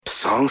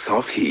Songs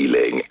of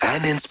healing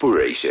and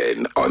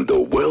inspiration on The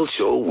World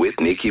Show with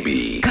Nicky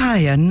B.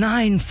 Kaya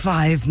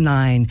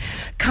 959,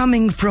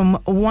 coming from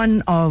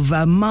one of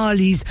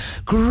Mali's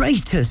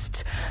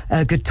greatest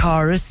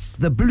guitarists,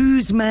 the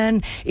blues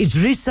man,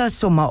 Idrissa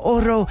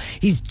Somaoro.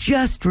 He's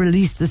just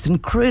released this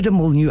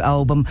incredible new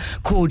album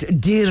called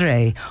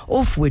Dire,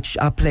 of which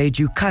I played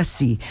you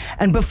Kasi.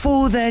 And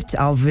before that,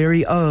 our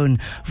very own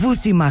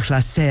Vusi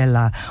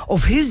Mahlasela,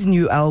 of his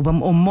new album,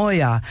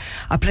 Omoya.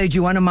 I played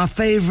you one of my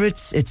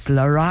favorites. It's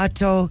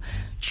Larato,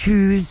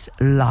 Choose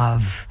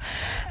Love.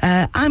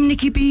 I'm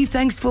Nicky B.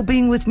 Thanks for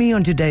being with me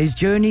on today's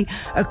journey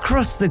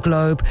across the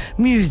globe.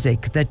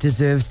 Music that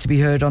deserves to be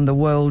heard on The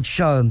World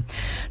Show.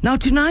 Now,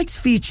 tonight's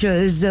feature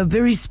is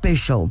very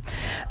special.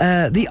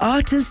 The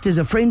artist is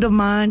a friend of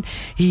mine.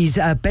 He's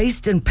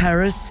based in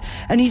Paris,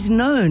 and he's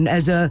known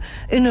as a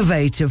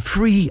innovative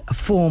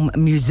free-form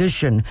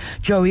musician,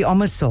 Jowee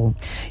Omicil.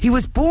 He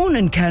was born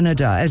in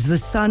Canada as the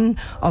son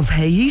of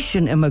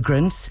Haitian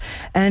immigrants,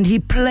 and he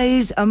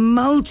plays a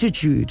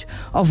multitude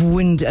of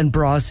wind and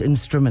brass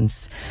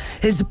instruments.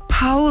 His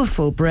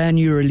powerful brand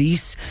new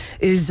release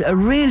is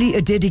really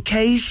a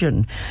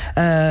dedication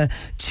to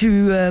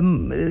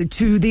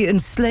the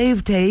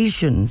enslaved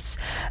Haitians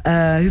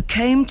who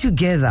came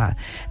together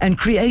and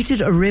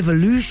created a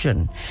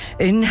revolution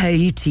in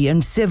Haiti in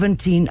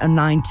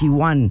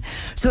 1791.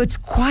 So it's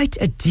quite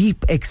a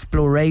deep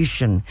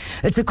exploration.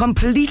 It's a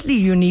completely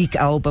unique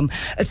album.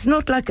 It's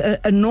not like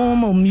a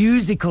normal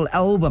musical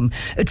album.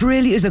 It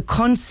really is a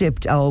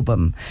concept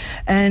album.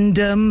 And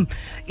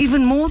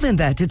even more than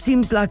that, it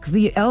seems like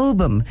the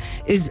album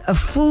is a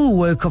full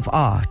work of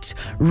art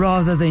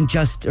rather than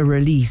just a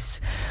release.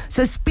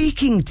 So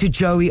speaking to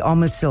Jowee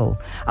Omicil,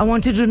 I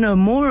wanted to know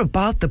more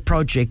about the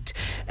project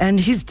and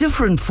his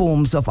different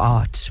forms of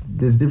art.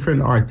 There's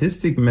different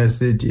artistic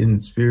message in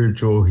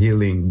spiritual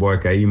healing,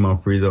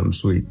 Boakaima Freedom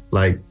Suite.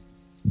 Like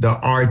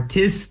the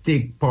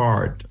artistic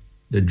part,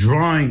 the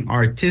drawing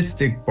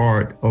artistic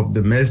part of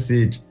the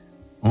message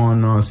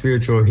on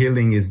spiritual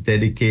healing is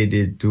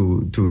dedicated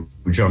to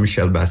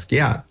Jean-Michel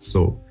Basquiat.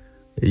 So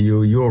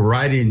you're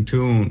right in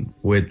tune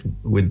with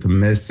the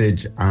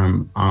message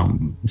I'm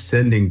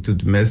sending to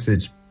the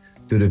message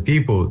to the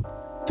people,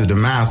 to the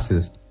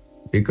masses,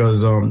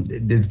 because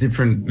there's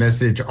different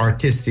message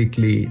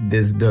artistically.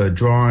 There's the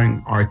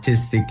drawing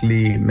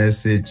artistically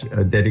message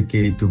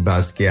dedicated to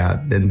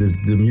Basquiat. Then there's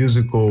the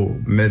musical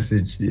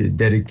message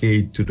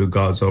dedicated to the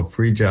gods of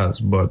free jazz,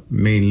 but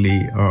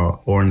mainly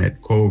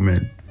Ornette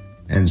Coleman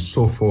and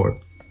so forth,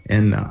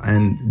 and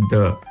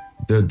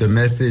the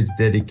message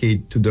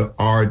dedicated to the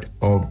art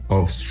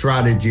of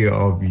strategy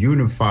of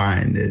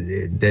unifying,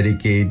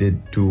 dedicated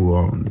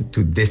to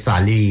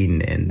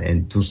Dessalines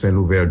and Toussaint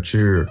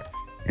Louverture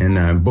and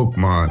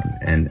Boukman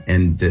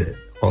and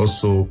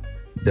also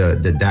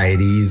the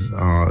deities,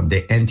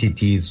 the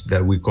entities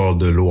that we call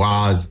the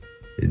Loas.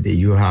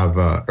 You have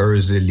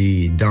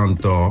Urzeli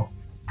Dantor,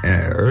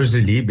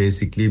 Urzeli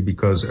basically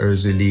because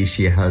Urzeli,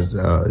 she has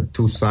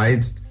two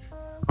sides.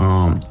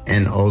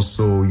 And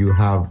also you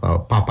have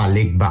Papa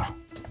Legba,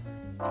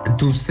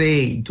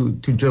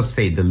 to just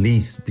say the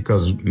least,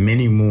 because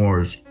many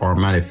more are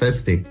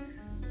manifesting,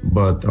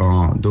 but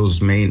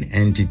those main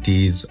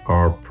entities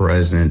are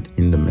present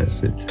in the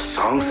message.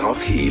 Songs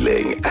of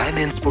healing and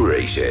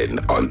inspiration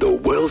on The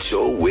World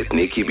Show with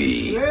Nicky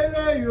B.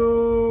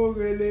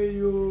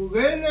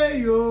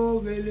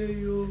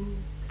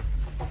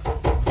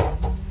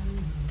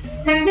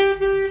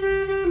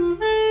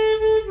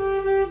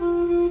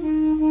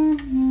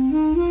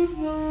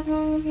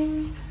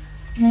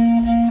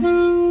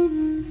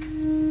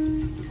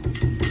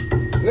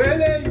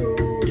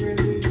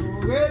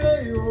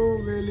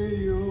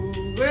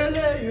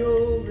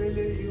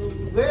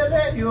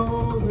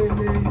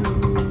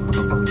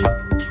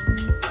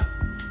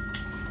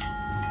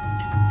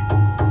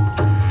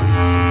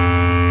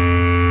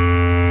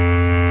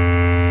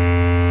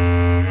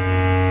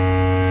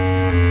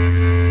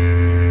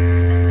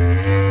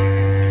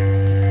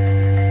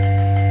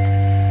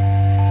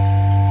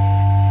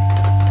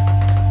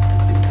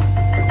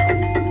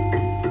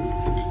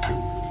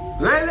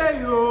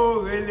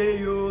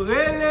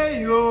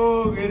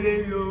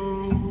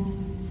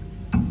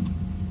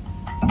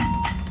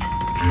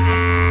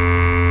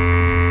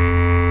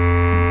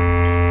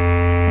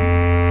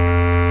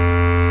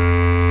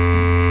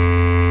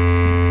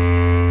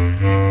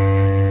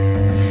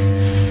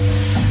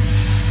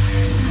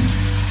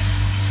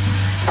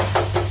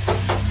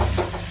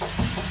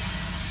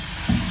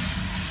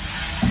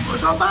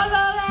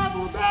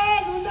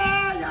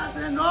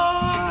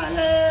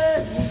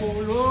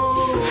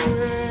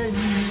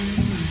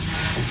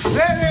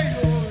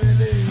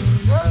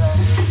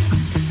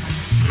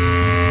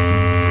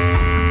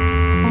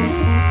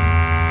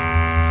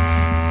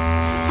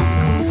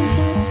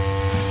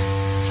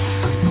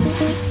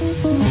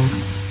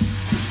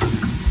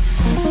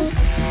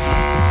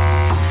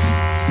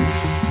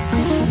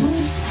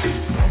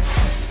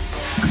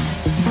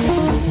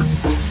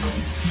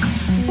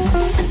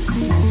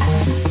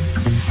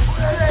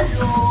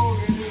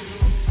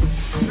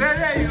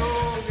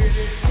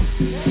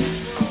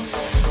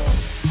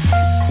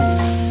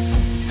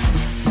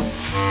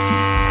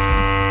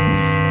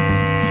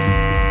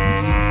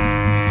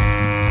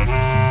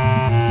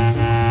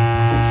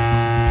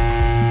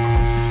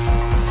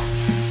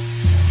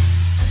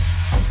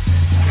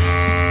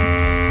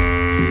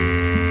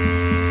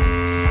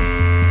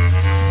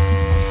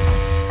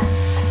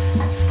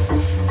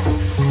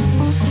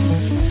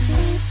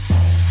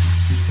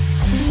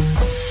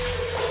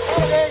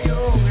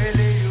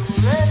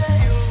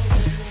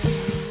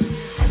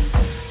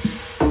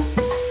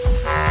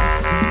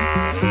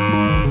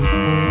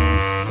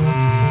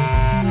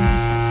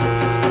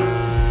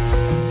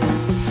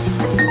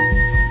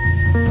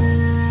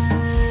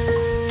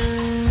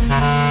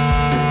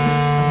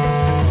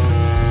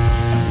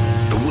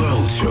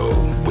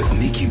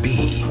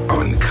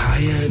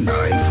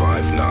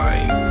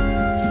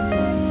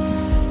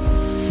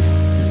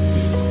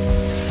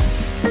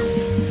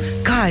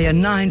 Kaya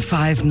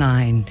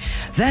 959.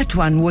 That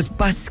one was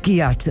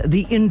Basquiat,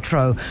 the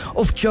intro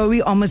of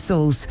Jowee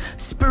Omicil's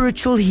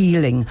Spiritual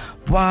Healing,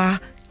 Bwa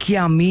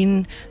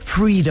Kiamin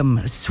Freedom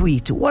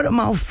Suite. What a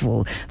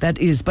mouthful that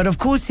is. But of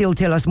course, he'll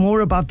tell us more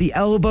about the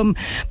album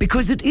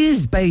because it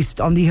is based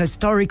on the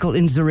historical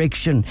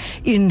insurrection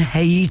in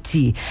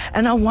Haiti.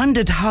 And I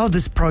wondered how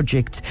this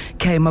project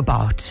came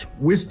about.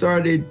 We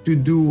started to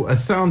do a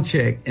sound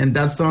check, and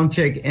that sound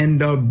check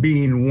ended up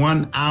being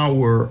 1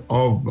 hour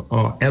of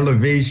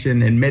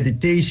elevation and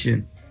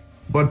meditation.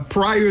 But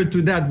prior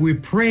to that, we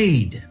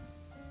prayed.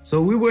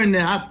 So we were in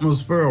the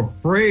atmosphere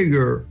of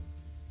prayer,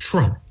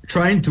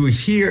 trying to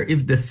hear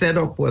if the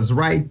setup was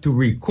right to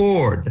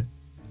record.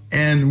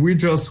 And we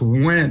just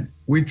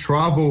we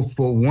traveled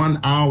for 1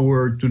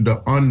 hour to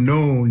the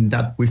unknown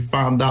that we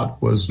found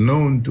out was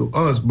known to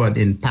us, but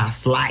in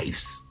past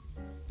lives.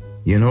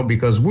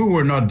 Because we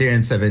were not there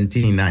in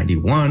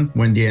 1791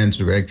 when the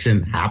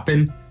insurrection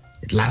happened.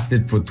 It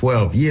lasted for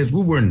 12 years.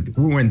 We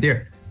weren't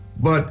there.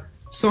 But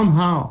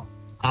somehow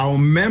our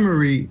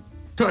memory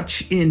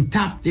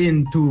tapped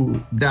into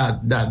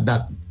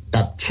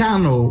that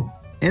channel,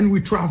 and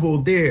we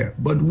traveled there,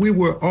 but we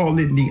were all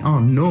in the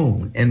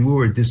unknown, and we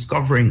were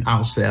discovering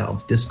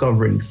ourselves,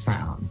 discovering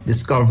sound,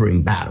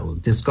 discovering battle,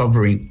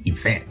 discovering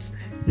events,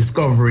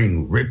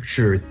 discovering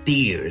rupture,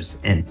 tears,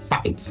 and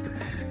fights.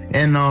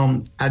 And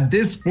at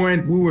this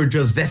point, we were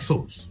just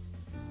vessels.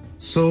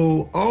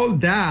 So all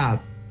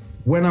that,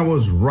 when I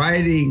was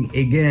writing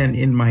again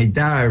in my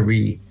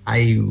diary,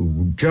 I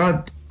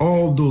jotted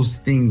all those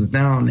things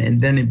down, and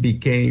then it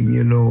became,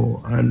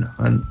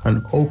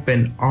 an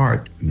open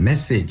art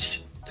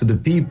message to the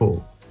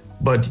people.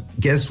 But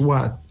guess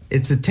what?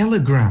 It's a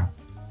telegram.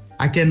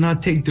 I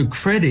cannot take the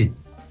credit.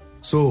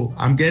 So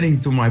I'm getting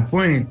to my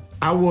point.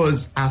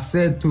 I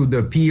said to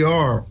the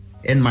PR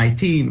and my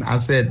team, I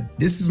said,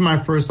 this is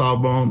my first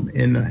album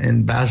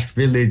in Bash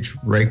Village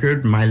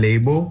Record, my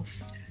label.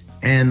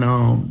 And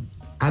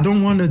I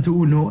don't want to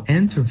do no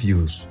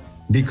interviews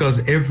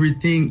because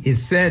everything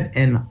is said,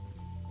 and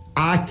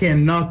I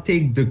cannot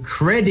take the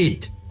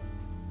credit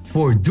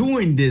for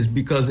doing this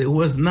because it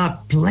was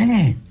not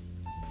planned.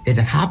 It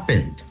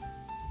happened.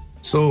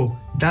 So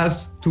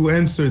that's to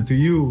answer to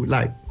you.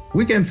 Like,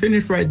 we can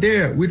finish right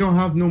there. We don't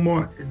have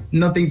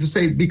nothing to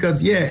say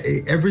because,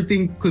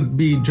 everything could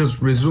be just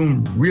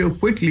resumed real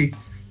quickly.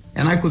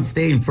 And I could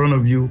stay in front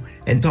of you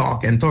and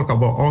talk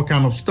about all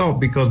kind of stuff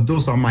because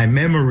those are my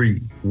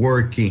memory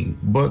working.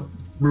 But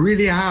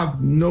really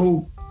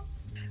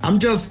I'm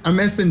just a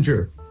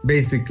messenger,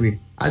 basically.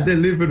 I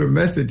delivered a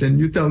message and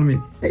you tell me,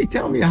 hey,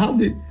 tell me, how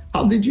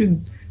did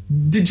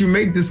you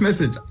make this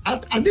message?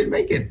 I didn't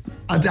make it.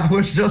 I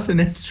was just an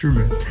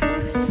instrument.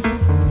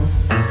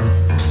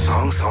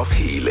 Songs of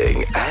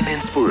healing and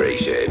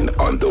inspiration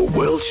on The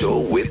World Show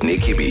with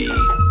Nicky B.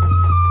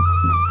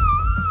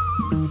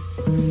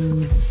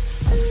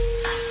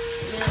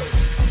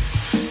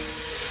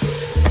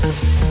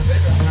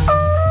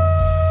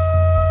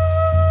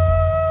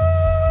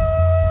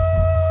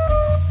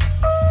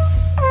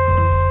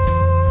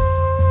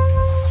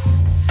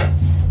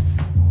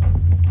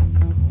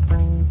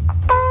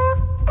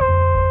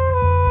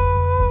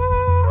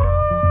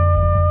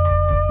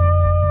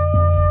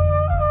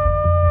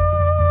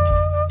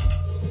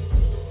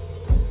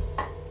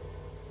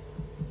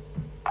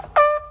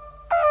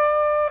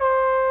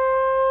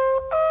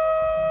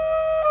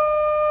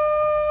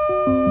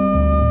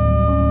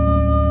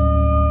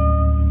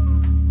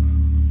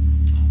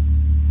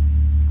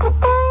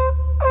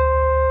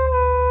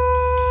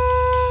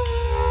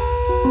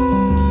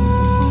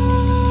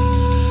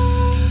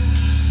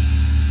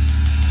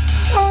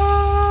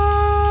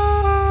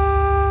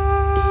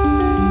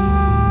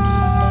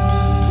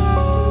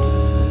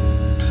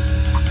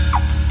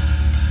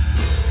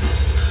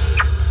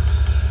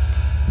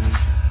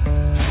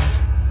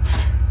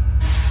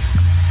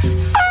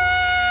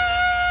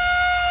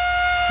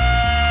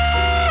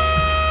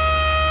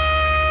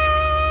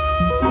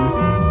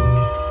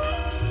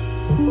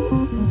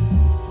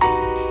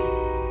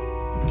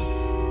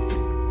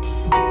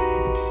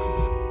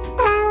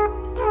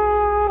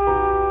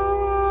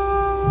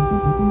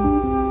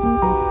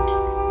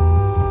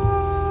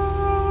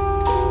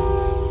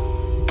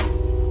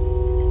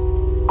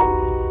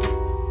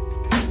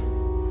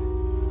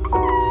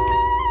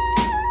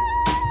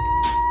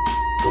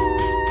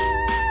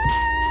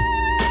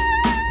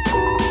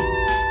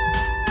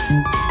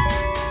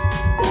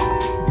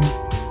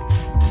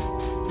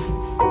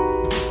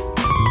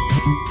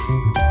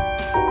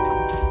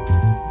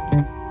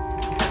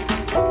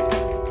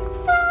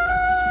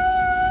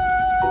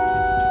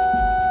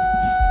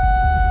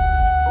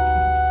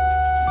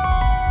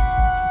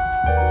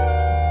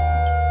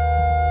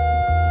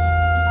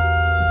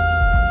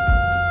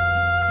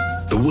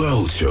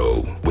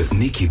 Show with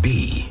Nicky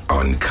B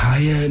on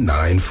Kaya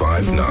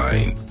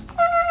 959.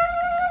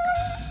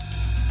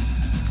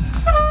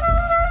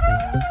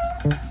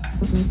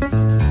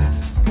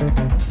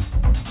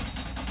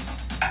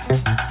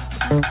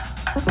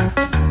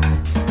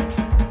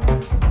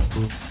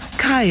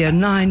 Fire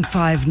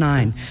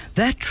 959.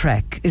 That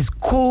track is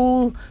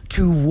Call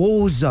to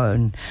War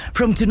Zone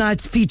from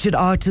tonight's featured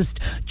artist,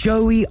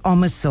 Jowee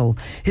Omicil.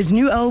 His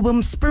new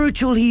album,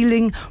 Spiritual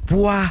Healing,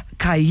 Bua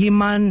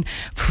Kaiman,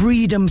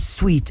 Freedom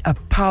Suite. A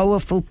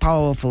powerful,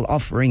 powerful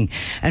offering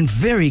and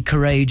very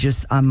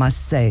courageous, I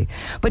must say.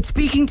 But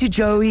speaking to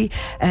Jowee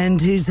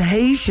and his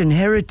Haitian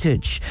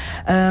heritage,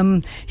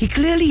 he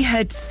clearly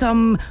had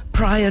some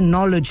prior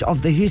knowledge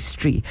of the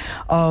history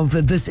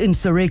of this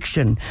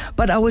insurrection.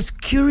 But I was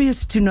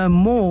curious to know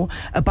more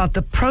about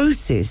the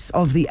process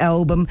of the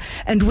album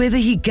and whether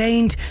he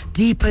gained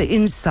deeper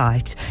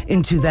insight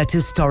into that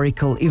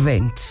historical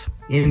event.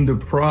 In the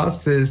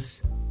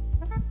process,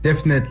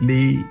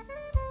 definitely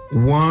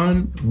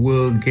one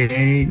will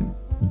gain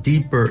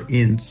deeper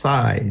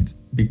insight,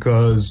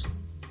 because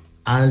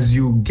as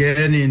you get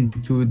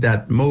into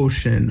that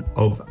motion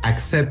of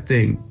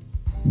accepting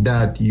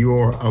that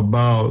you're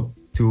about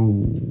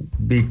to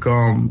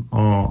become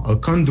a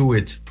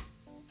conduit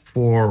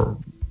for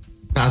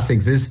past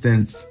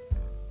existence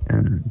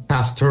and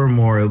past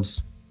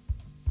turmoils,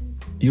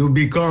 you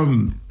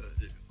become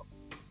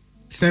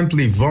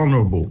simply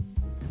vulnerable,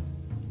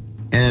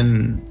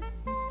 and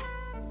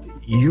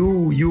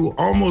you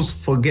almost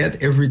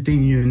forget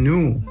everything you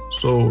knew.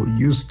 So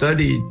you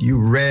studied, you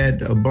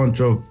read a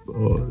bunch of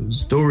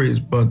stories,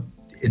 but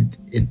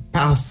it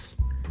passed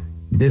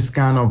this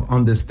kind of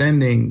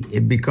understanding.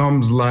 It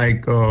becomes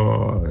like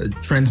a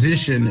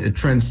transition, a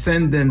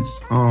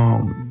transcendence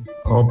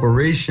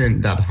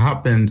operation that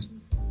happens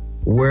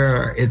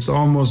where it's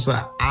almost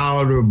an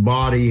outer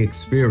body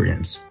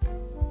experience.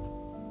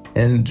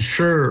 And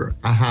sure,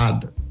 I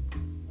had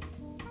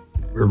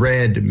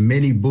read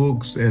many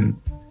books and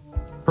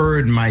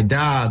heard my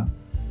dad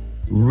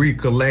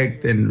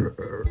recollect and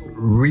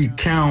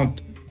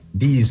recount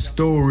these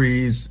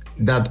stories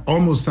that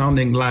almost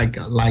sounding like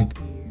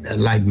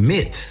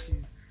myths.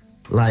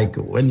 Like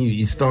when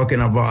he's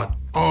talking about,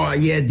 oh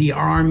yeah, the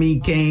army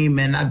came,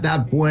 and at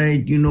that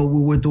point, we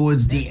were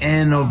towards the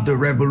end of the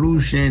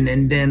revolution,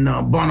 and then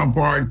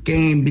Bonaparte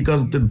came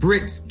because the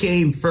Brits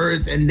came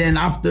first, and then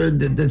after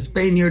the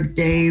Spaniard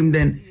came,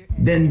 then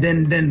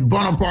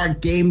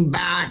Bonaparte came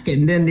back,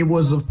 and then there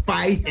was a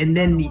fight, and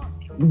then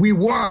we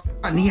won,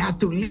 and he had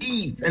to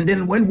leave. And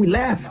then when we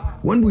left,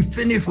 when we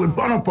finished with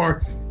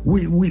Bonaparte,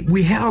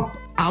 we helped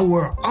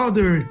our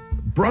other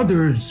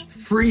brothers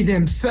free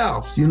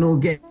themselves,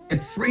 get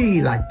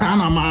free, like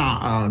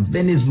Panama,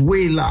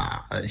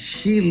 Venezuela,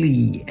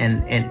 Chile,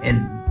 and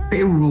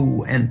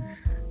Peru, and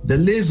the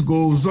list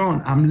goes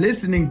on. I'm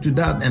listening to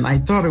that, and I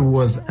thought it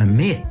was a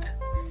myth,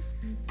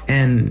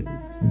 and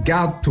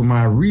got to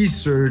my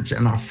research,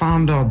 and I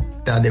found out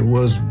that it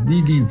was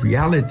really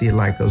reality,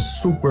 like a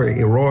super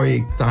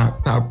heroic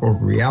type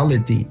of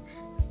reality.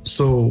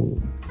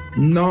 So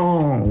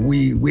no,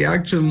 we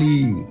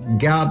actually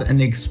got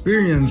an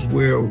experience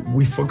where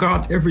we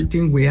forgot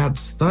everything we had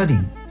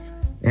studied.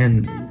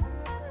 And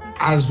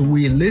as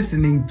we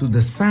listening to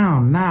the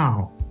sound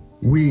now,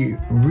 we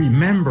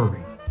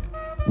remembering.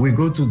 We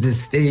go to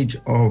this stage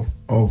of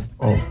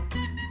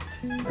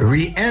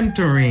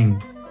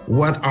re-entering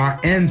what our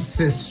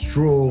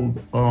ancestral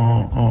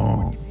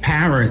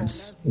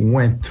parents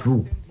went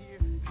through,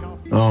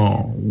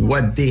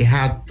 what they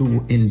had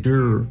to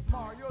endure,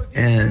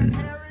 and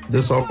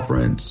the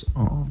sufferance,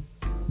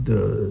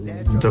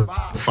 the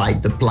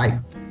fight, the plight,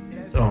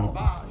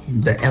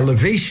 the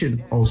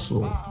elevation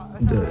also,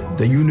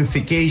 the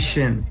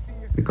unification,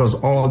 because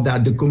all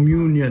that, the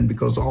communion,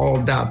 because all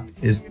that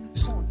is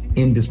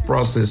in this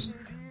process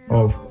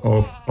of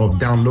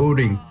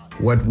downloading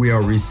what we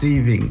are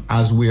receiving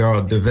as we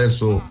are the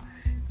vessel.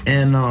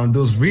 And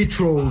those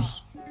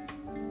rituals,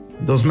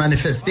 those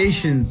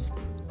manifestations,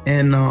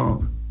 and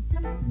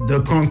the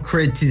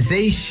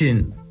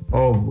concretization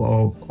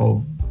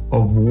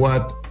of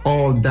what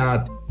all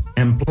that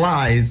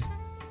implies,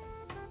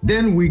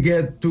 then we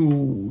get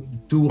to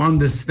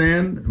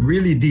understand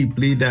really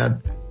deeply that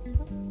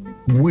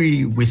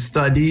we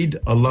studied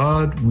a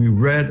lot, we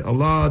read a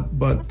lot,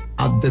 but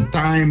at the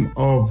time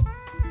of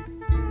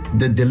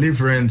the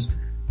deliverance,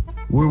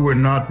 we were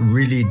not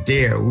really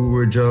there. We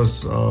were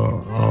just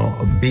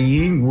a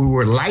being. We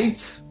were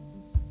lights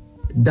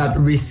that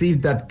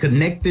received that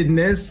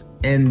connectedness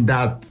and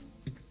that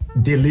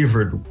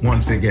delivered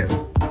once again.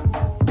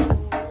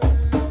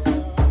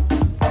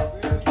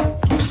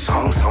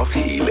 Songs of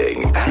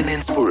healing and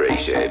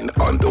inspiration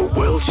on The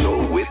World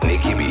Show with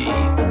Nicky B.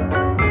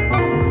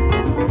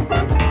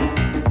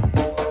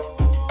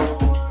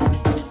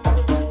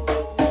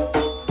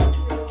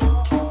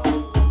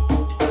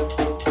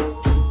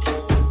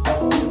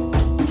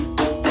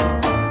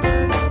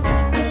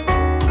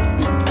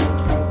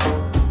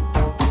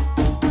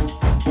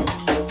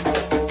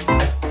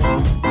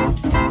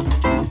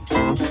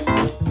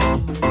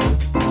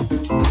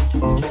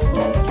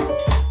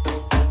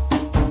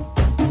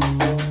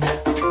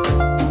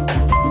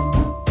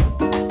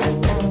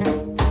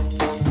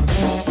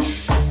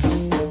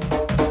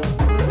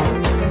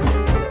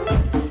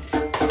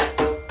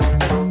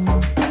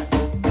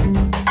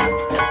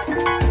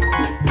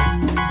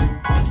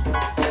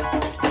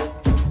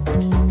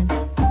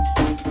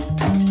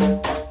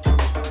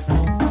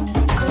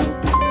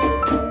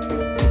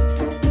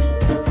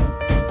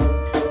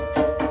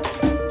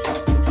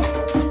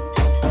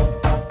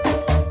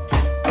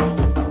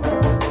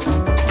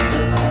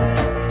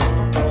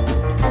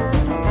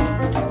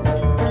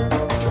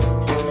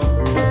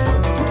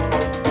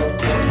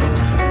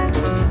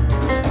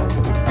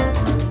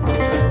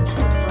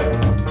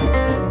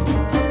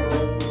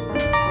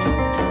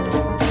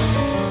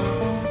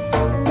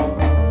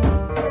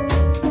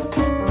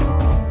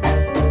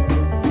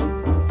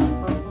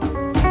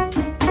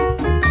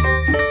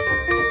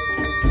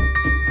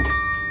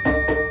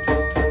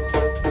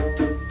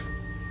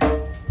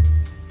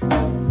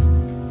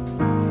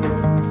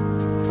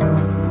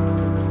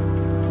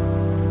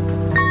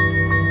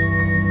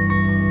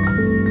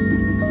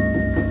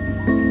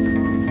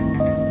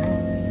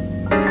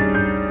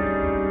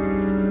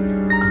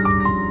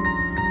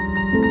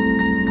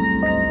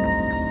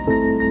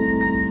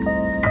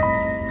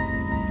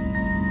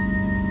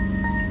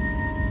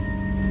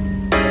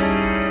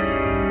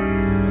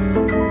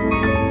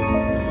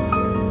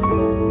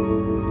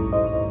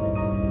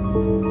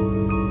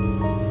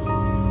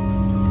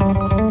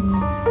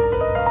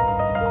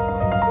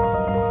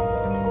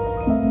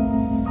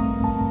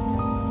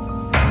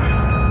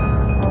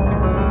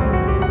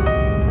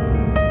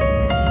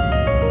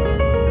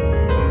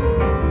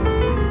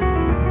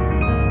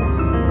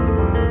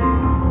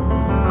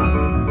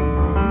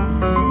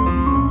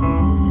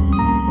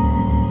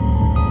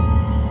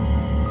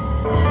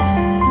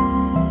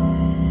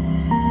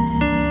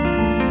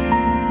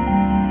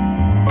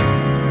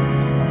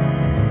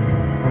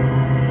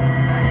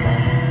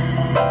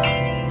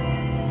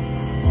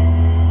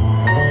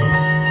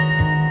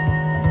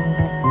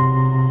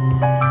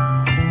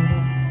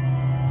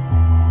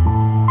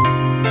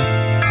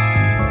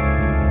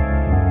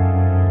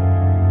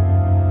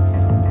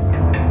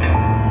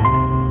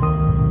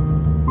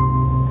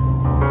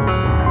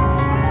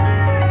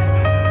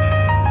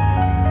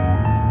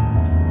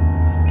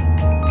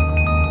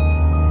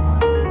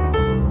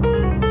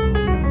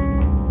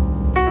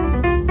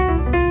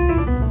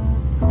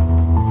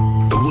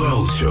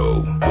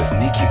 with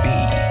Nicky B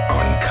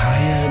on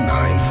Kaya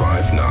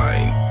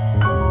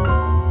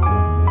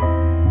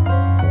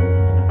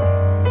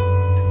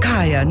 959.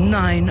 Kaya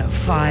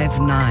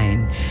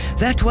 959.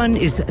 That one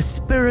is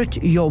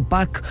Spirit Your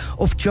Buck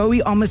of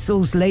Jowee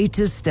Omicil's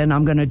latest, and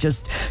I'm going to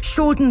just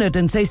shorten it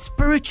and say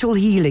spiritual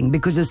healing,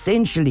 because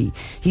essentially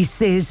he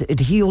says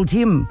it healed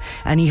him,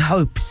 and he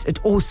hopes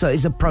it also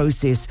is a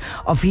process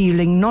of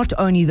healing not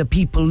only the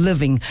people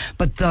living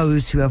but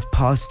those who have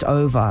passed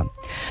over.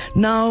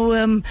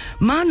 Now,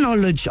 my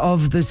knowledge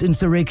of this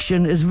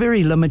insurrection is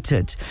very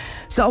limited,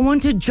 so I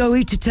wanted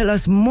Jowee to tell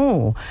us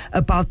more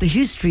about the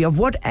history of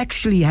what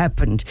actually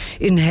happened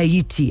in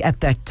Haiti at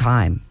that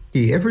time.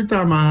 Every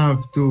time I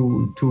have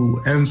to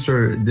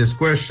answer this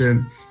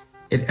question,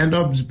 it ends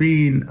up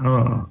being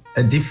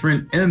a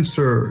different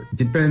answer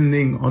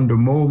depending on the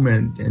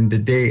moment and the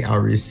day I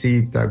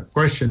received that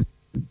question.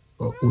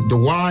 The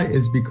why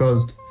is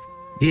because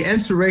the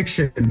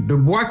insurrection, the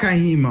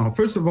Wakahima,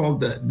 first of all,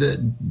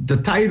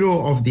 the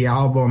title of the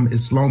album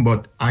is long,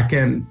 but I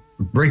can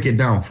break it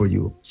down for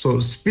you. So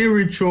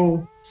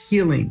spiritual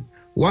healing.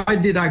 Why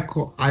did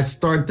I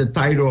start the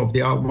title of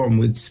the album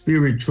with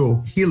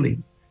spiritual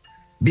healing?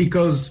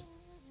 Because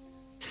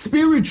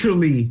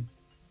spiritually,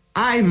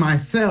 I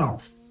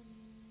myself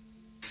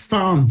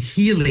found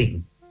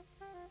healing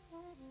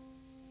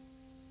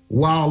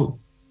while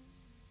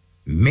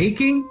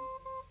making,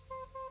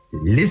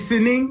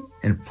 listening,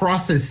 and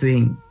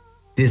processing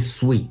this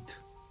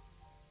suite.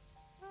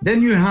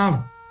 Then you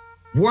have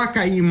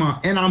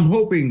Wakaima, and I'm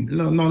hoping,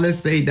 let's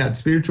say that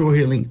spiritual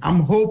healing, I'm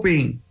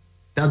hoping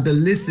that the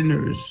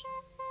listeners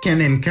can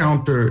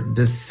encounter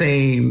the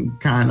same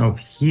kind of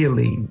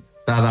healing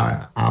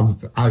that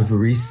I've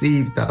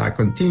received, that I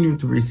continue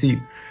to receive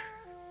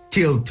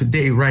till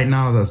today, right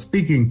now, as I'm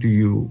speaking to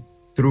you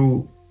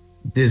through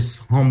this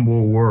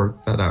humble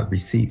work that I've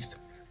received.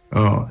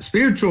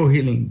 Spiritual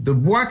healing, the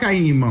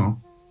Wakahima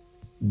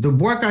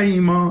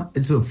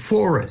is a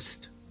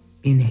forest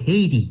in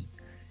Haiti.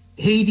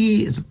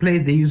 Haiti is a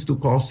place they used to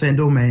call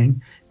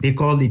Saint-Domingue. They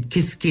call it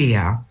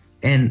Quisqueya.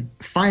 And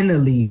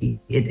finally,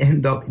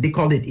 they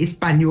called it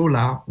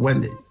Hispaniola.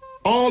 When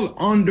all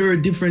under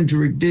different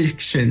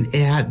jurisdiction,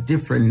 it had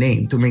different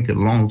name, to make a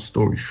long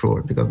story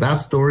short, because that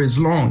story is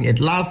long. It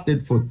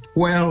lasted for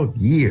 12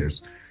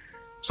 years.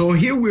 So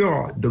here we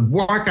are, the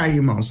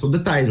Wakahima. So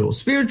the title,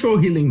 Spiritual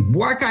Healing.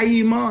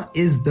 Wakahima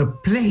is the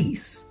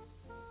place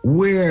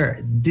where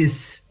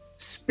this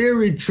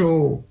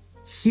spiritual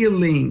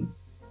healing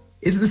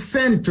is the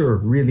center,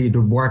 really,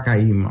 the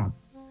Wakahima.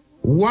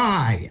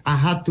 Why I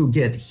had to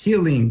get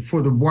healing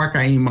for the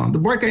Wakahima. The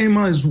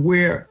Wakahima is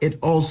where it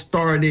all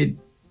started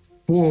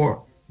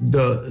for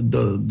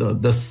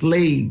the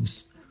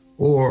slaves,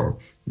 or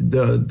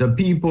the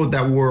people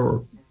that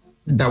were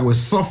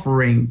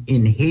suffering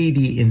in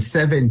Haiti in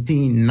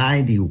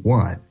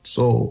 1791.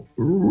 So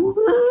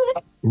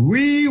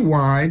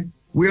rewind.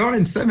 We are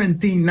in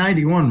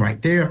 1791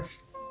 right there.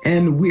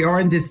 And we are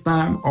in this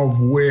time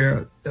of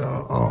where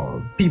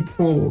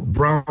people,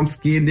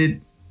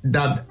 brown-skinned,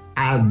 that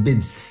had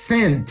been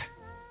sent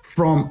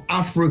from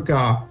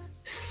Africa,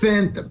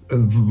 sent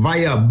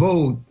via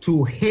boat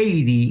to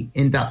Haiti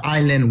in that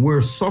island, were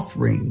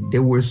suffering. They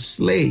were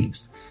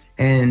slaves,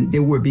 and they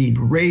were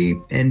being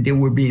raped, and they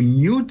were being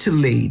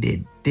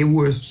mutilated. They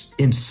were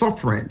in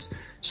sufferance.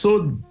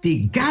 So they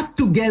got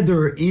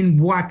together in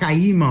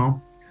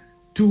Wakahima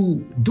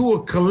to do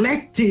a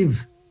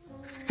collective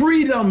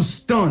freedom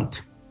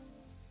stunt.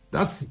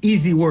 That's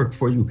easy work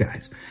for you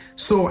guys.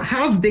 So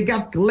as they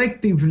got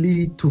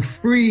collectively to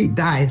free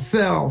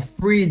thyself,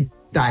 free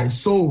thy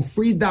soul,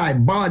 free thy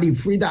body,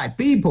 free thy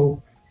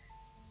people,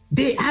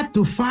 they had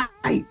to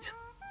fight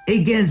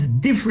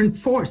against different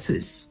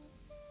forces,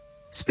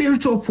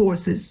 spiritual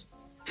forces,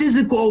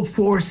 physical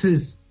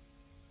forces,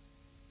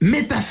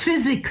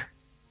 metaphysic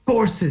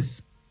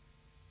forces.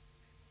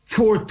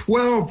 For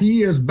 12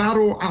 years,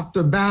 battle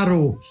after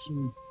battle,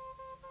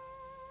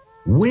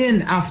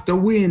 win after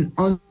win,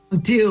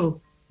 until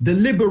the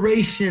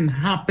liberation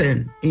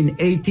happened in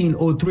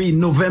 1803,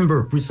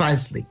 November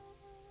precisely.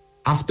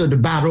 after the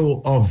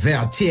Battle of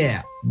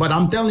Vertières. But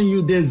I'm telling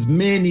you, there's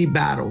many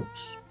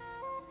battles.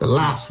 The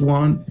last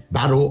one,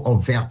 Battle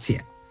of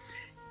Vertières.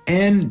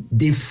 And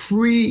they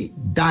freed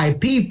thy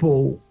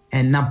people,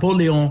 and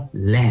Napoleon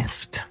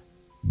left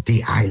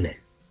the island.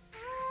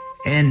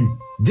 And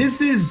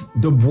this is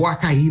the Bois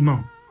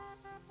Caïman.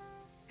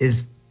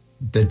 Is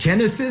the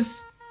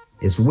Genesis,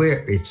 is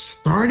where it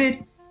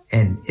started,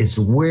 and it's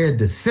where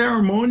the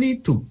ceremony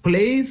took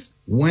place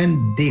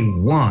when they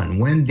won,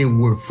 when they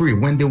were free,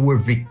 when they were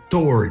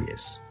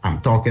victorious.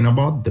 I'm talking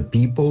about the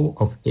people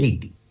of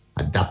Haiti.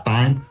 At that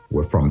time,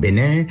 were from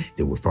Benin,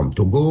 they were from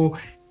Togo,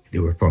 they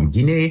were from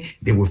Guinea,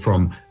 they were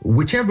from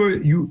whichever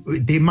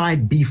they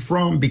might be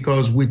from,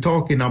 because we're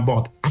talking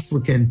about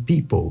African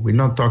people. We're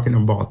not talking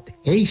about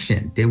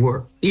Haitian. They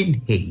were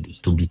in Haiti,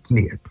 to be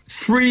clear.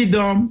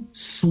 Freedom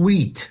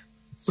Suite.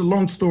 It's a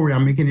long story.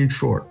 I'm making it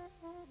short.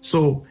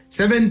 So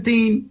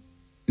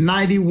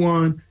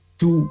 1791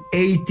 to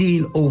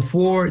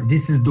 1804,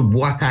 this is the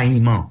Bois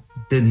Caïman,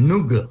 the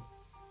nougat,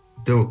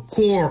 the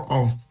core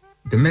of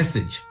the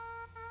message.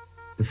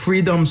 The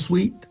Freedom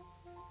Suite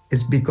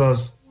is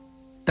because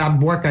that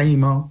Bois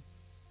Caïman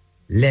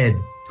led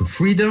to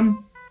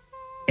freedom,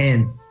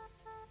 and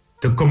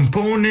the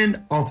component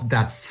of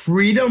that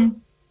freedom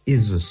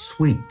is a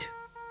suite,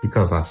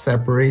 because I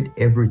separate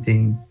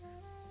everything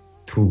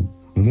through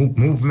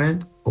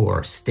movement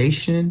or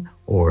station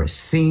or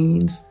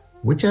scenes,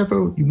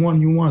 whichever one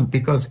you want,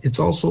 because it's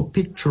also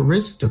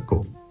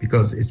picturistical,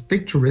 because it's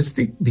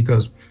picturistic,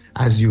 because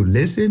as you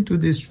listen to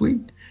this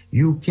suite,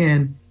 you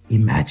can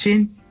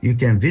imagine, you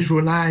can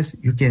visualize,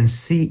 you can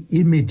see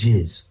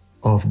images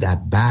of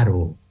that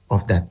battle,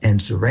 of that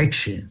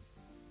insurrection.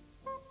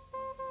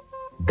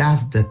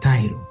 That's the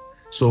title.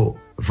 So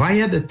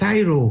via the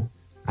title,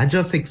 I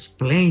just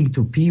explained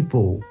to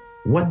people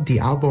what the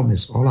album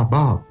is all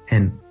about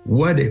and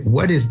what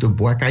is the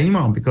Bois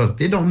Caïman, because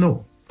they don't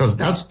know, because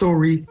that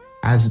story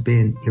has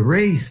been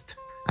erased,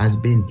 has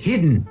been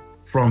hidden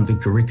from the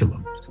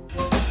curriculum.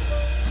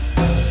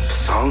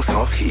 Songs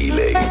of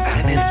healing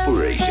and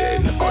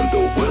inspiration on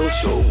The World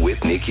Show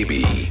with Nicky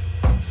B.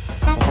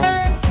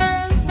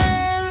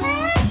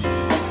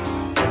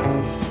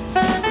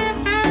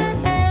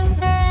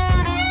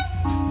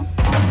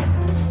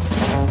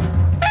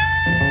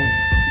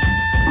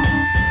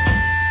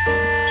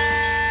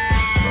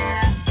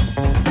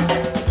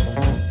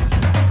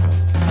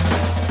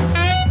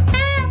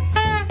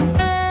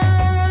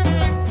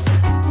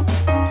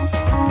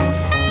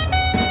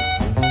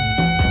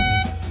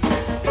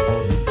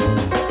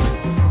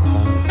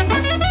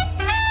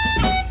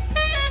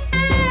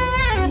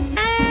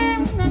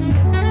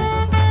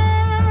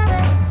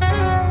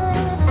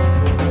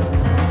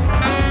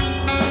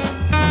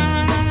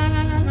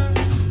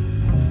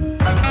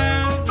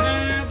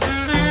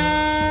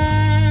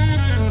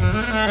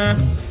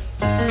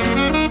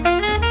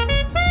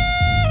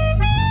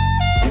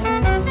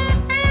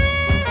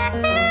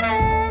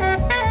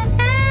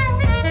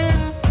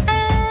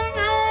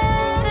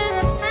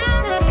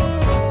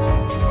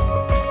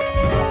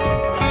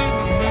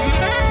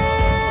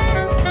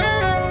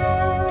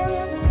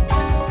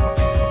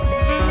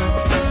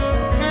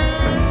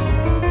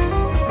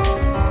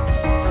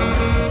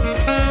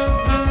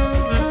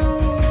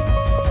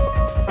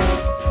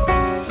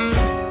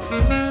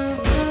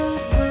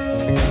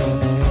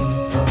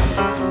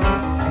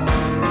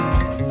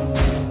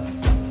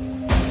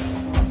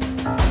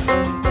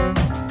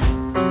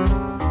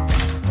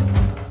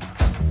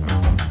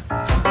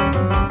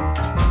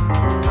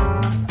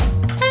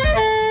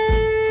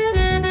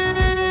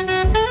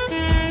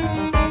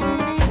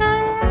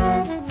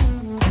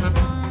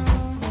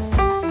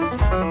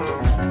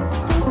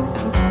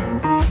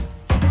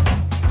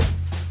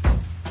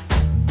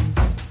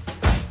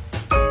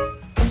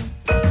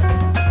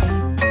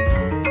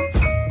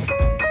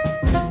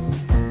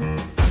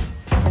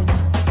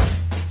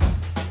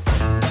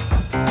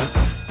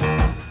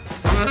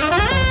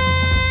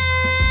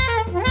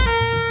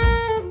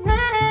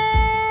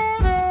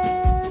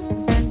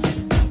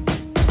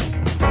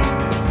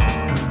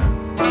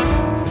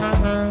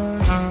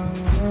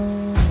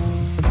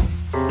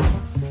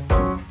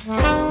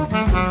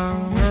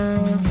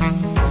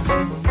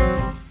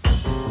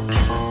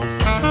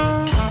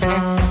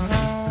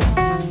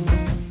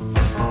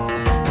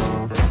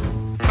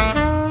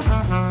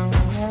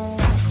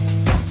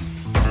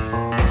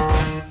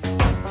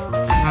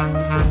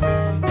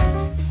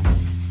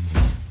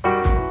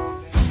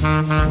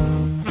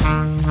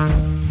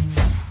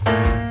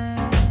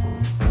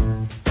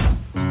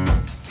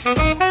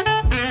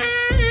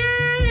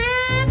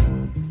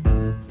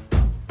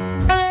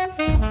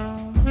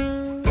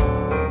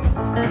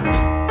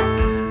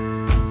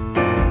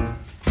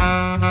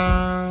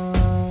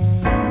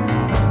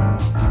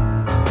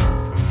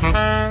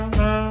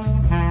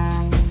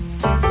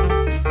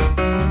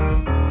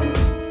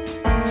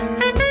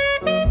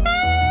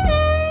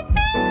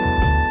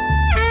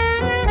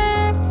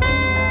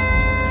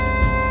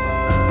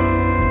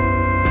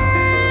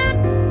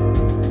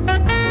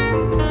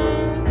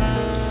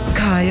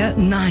 Kaya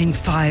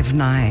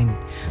 959.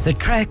 The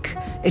track,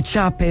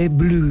 Echape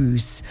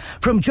Blues,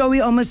 from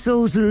Jowee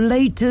Omicil's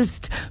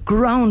latest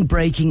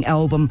groundbreaking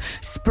album,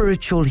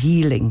 Spiritual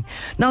Healing.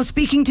 Now,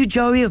 speaking to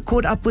Jowee, I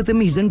caught up with him.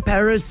 He's in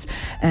Paris,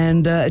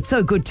 and it's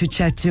so good to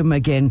chat to him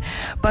again.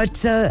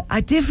 But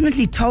I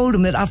definitely told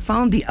him that I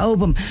found the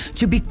album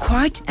to be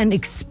quite an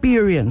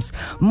experience,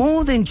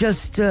 more than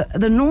just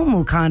the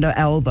normal kind of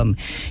album.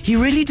 He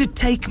really did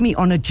take me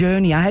on a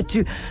journey. I had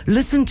to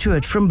listen to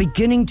it from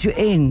beginning to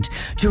end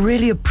to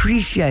really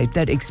appreciate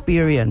that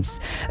experience.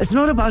 It's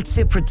not about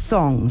separate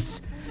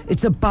songs.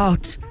 It's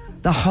about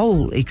the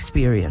whole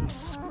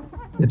experience.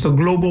 It's a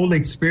global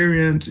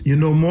experience,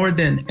 more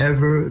than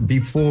ever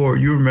before.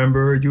 You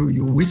remember,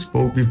 we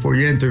spoke before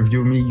you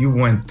interviewed me. You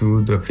went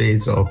through the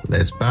phase of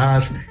Les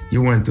Bash.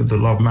 You went to the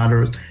Love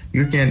Matters.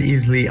 You can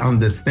easily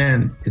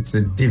understand it's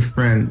a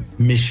different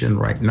mission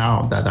right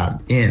now that I'm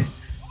in.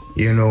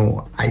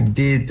 I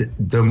did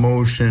the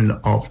motion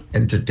of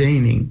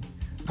entertaining,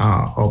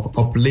 of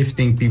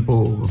uplifting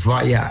people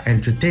via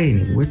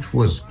entertaining, which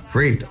was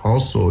great.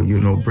 Also,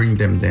 bring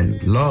them then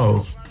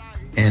love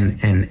and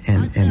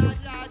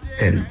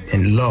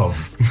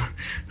love.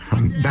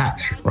 I'm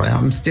bash, right?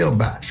 I'm still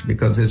bash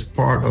because it's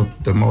part of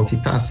the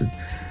multifacets.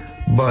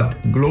 But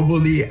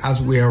globally,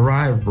 as we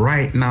arrive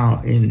right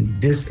now in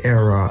this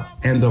era,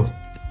 end of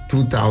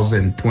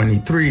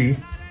 2023,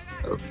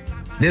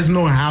 there's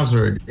no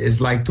hazard.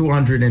 It's like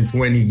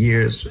 220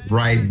 years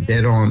right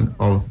dead on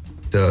of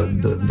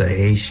the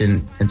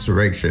Haitian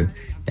insurrection.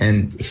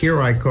 And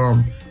here I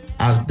come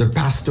as the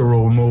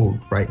pastoral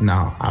mode right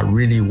now. I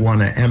really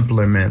want to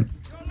implement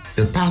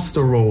the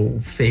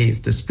pastoral phase,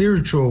 the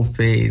spiritual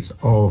phase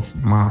of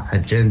my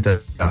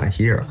agenda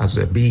here as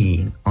a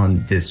being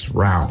on this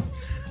round.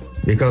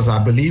 Because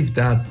I believe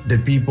that the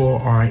people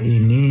are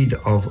in need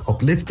of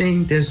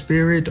uplifting their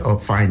spirit,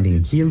 of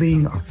finding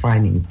healing, of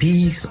finding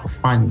peace, of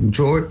finding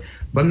joy,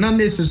 but not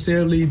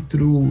necessarily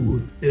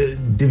through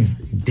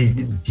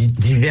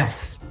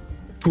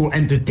through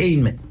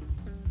entertainment.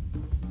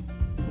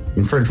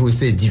 In French, we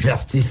say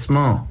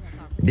divertissement.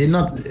 They're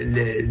not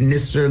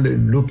necessarily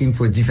looking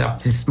for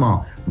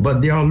divertissement, but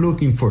they are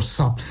looking for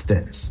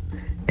substance.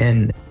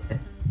 And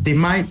they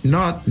might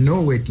not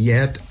know it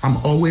yet. I'm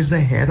always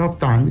ahead of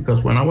time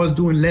because when I was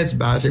doing Les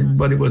Bash,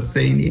 everybody was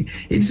saying,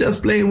 he's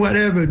just playing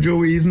whatever,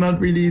 Jowee. He's not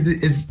really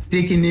is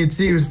taking it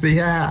seriously.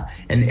 Yeah.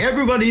 And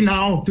everybody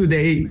now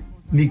today,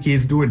 Nicky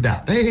is doing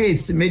that. Hey,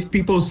 make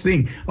people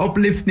sing,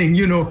 uplifting,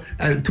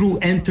 through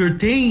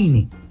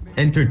entertainment.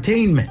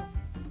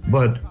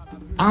 But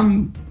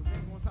I'm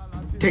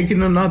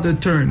taking another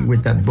turn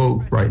with that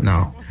boat right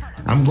now.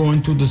 I'm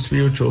going to the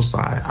spiritual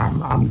side.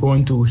 I'm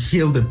going to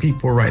heal the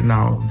people right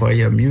now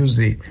via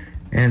music.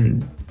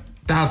 And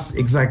that's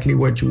exactly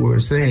what you were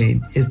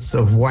saying. It's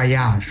a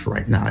voyage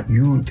right now.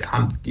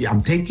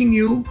 I'm taking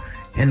you,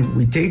 and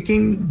we're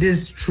taking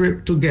this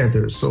trip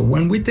together. So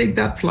when we take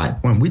that flight,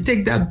 when we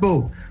take that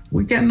boat,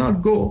 we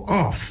cannot go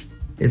off.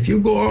 If you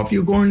go off,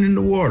 you're going in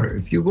the water.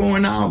 If you're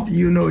going out,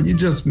 you're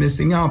just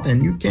missing out,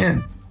 and you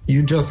can't.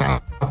 You just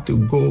have to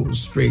go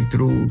straight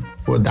through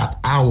for that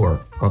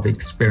hour of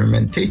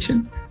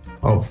experimentation,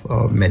 of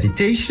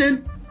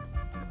meditation,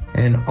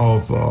 and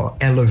of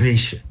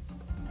elevation.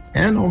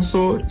 And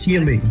also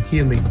healing.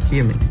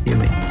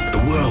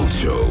 The World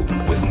Show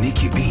with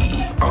Nicky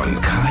B on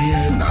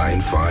Kaya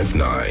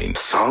 959.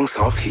 Songs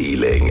of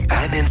healing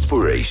and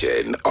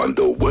inspiration on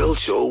The World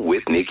Show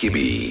with Nicky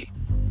B.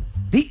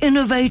 The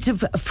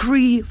innovative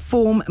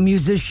free-form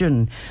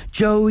musician,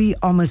 Jowee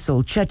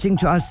Omicil, chatting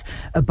to us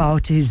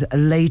about his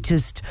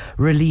latest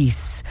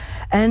release.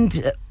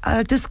 And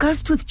I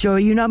discussed with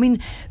Jowee,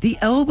 the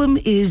album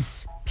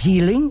is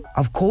healing.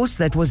 Of course,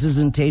 that was his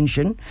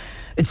intention.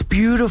 It's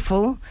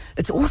beautiful.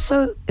 It's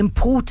also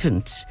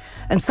important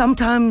and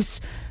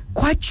sometimes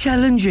quite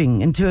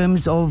challenging in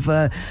terms of,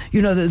 the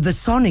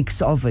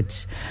sonics of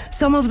it.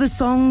 Some of the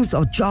songs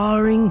are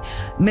jarring,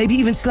 maybe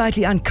even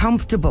slightly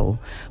uncomfortable,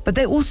 but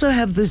they also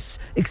have this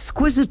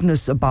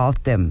exquisiteness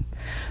about them.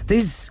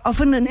 There's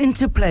often an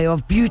interplay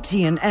of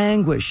beauty and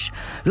anguish,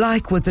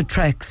 like with the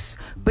tracks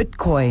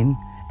Bitcoin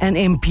and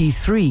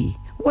MP3.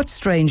 What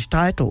strange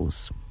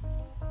titles.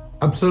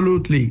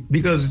 Absolutely,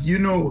 because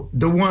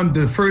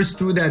the first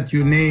two that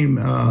you name,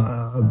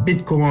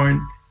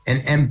 Bitcoin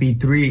and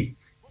MP3,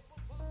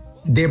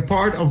 they're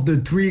part of the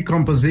three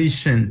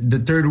composition. The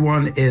third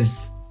one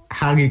is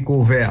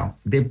Haricot Vert.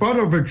 They're part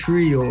of a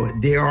trio.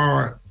 They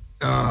are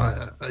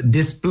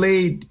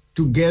displayed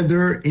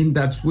together in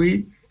that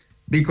suite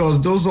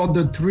because those are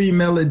the three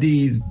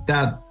melodies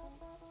that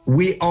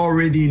we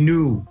already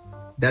knew,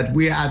 that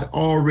we had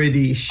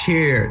already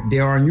shared.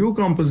 They are new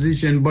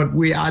composition, but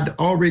we had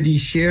already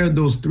shared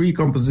those three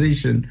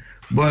compositions.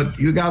 But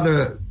you got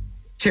to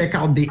check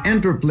out the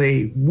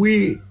interplay.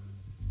 We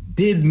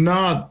did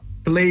not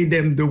play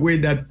them the way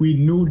that we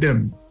knew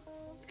them.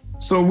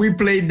 So we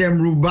played them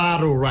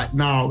rubato right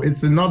now.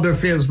 It's another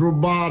phase.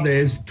 Rubato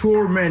is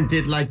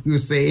tormented, like you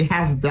say. It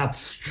has that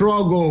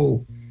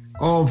struggle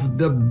of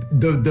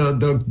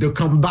the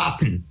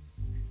combatant.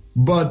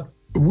 But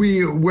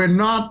we're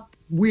not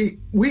we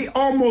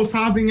almost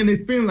having an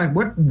experience like,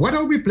 what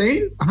are we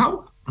playing?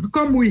 How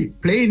come we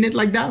playing it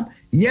like that?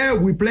 Yeah,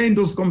 we playing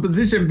those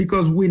compositions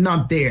because we're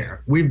not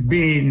there. We've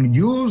been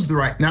used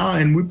right now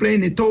and we're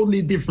playing it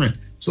totally different.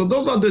 So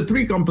those are the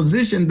 3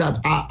 compositions that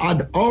I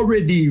had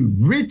already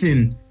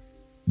written,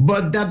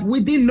 but that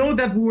we didn't know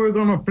that we were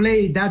going to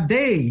play that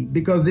day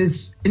because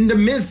it's in the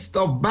midst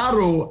of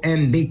battle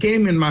and they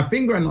came in my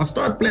finger and I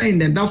start playing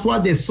them. That's why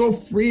they're so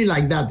free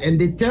like that. And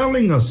they're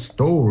telling a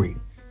story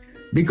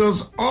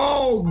because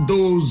all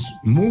those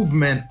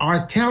movements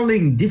are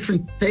telling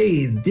different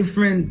phase,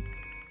 different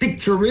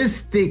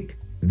picturistic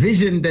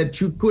vision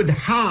that you could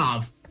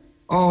have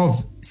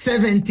of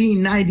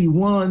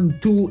 1791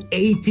 to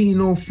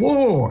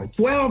 1804,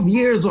 12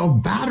 years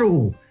of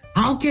battle.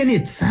 How can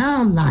it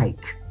sound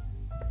like?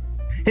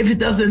 If it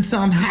doesn't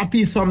sound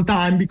happy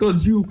sometime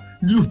because you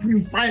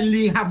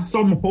finally have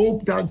some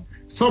hope that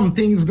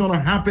something's gonna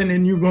happen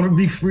and you're gonna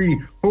be free,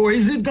 or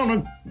is it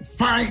gonna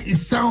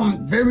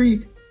sound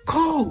very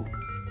cold,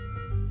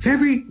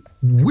 very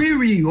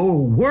weary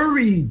or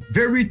worried,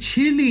 very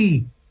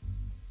chilly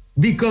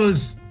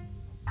because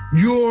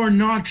you're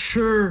not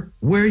sure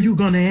where you're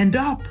gonna end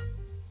up?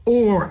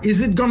 Or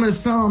is it gonna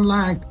sound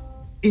like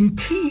in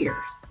tears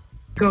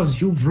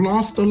because you've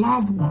lost a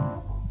loved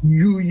one?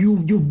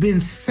 You've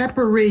been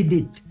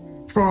separated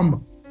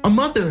from a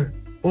mother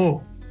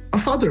or a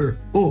father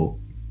or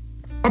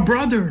a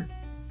brother,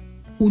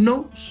 who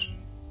knows?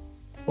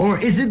 Or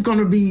is it going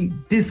to be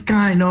this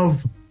kind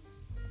of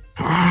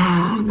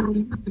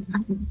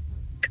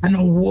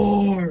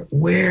war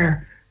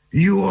where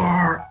you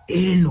are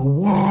in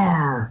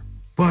war,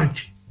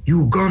 but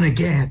you're going to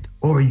get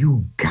or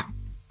you got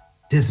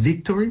this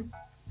victory?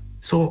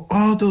 So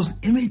all those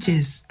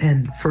images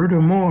and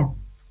furthermore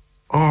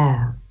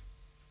are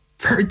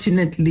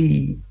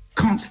pertinently,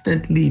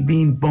 constantly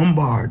being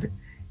bombarded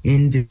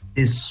in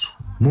this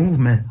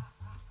movement.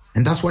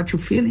 And that's what you're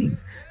feeling.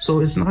 So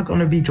it's not going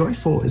to be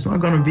joyful. It's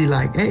not going to be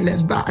like, hey,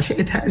 let's bash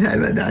it.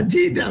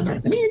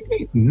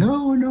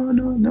 No.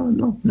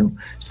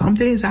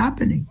 Something is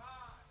happening.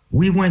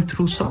 We went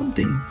through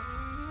something.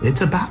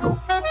 It's a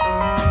battle.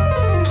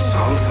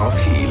 Songs of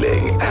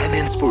healing and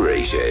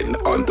inspiration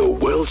on The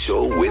World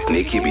Show with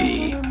Nicky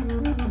B.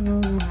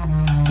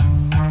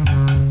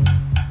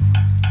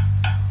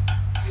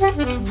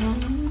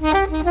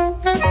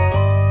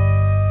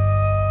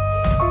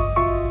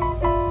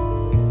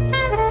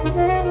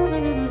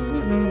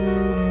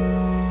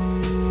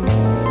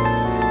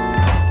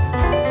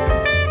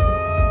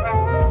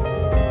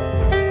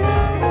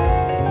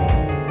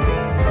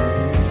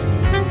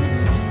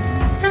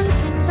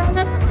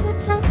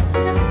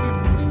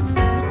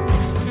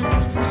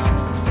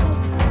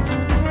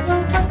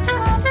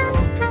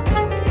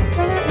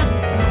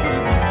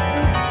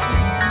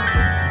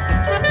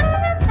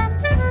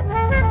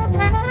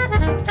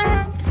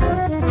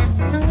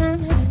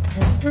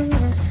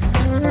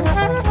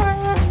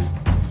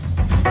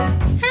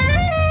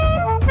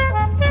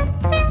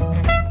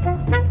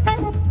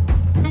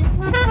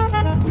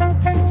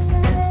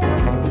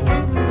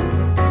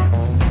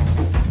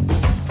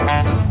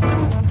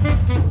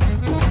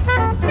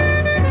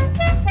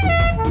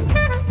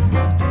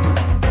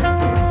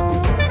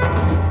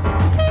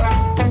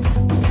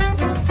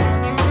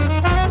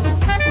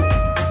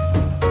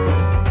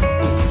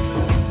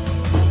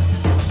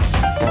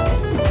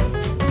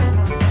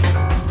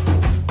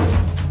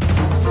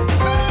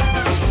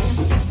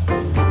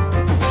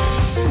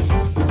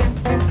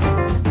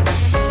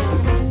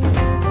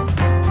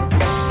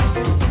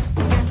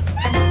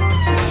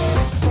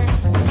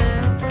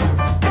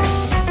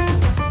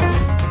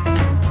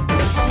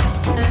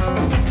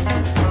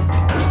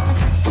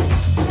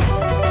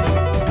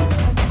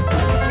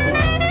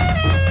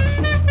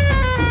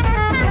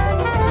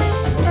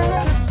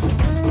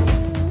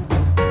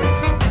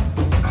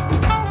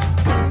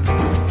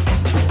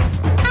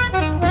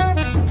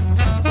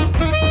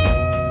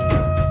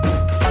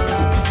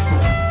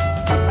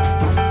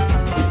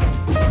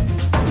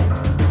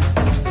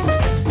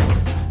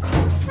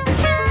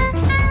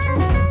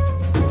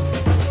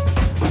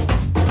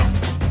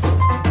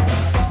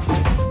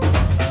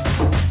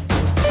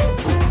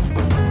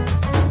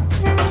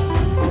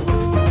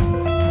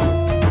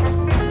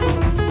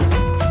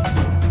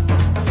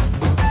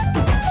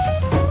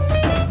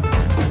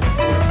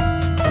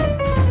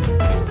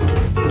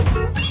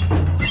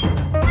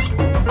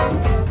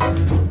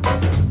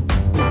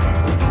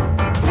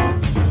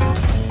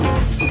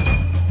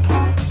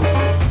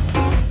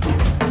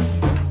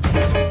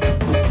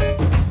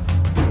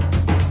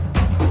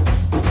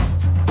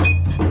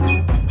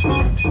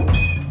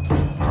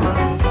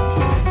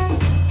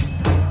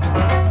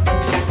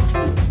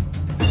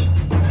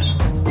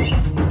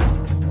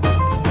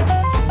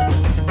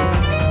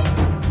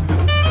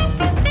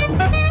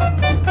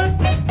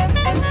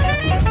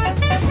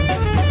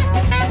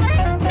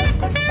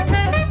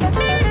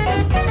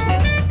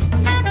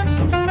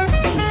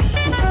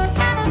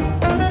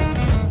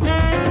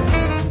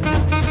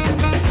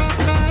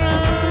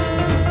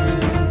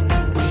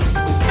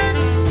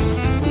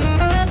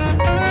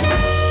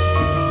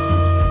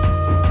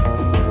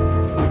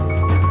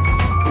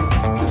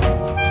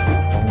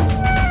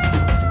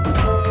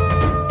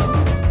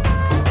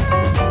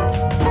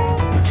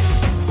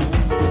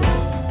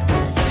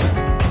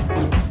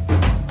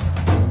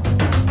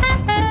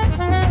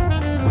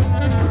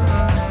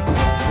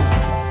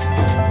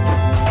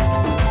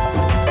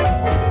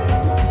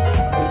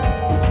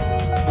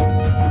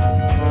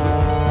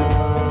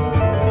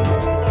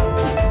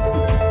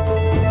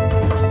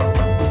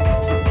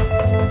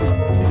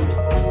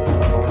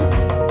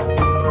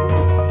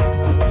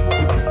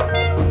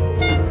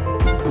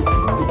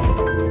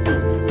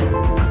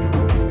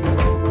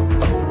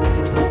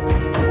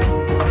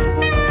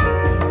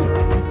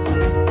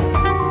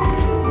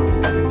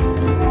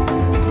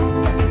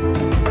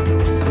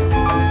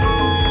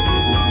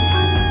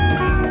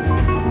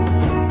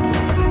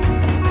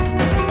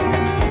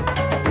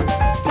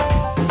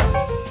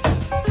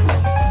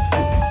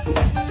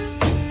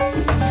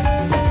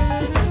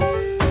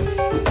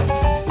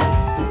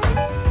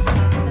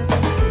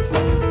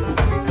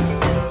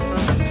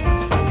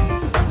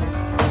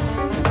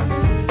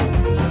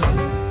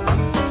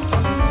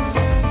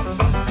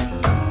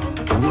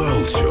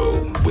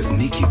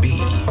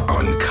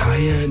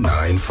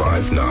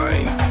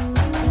 959.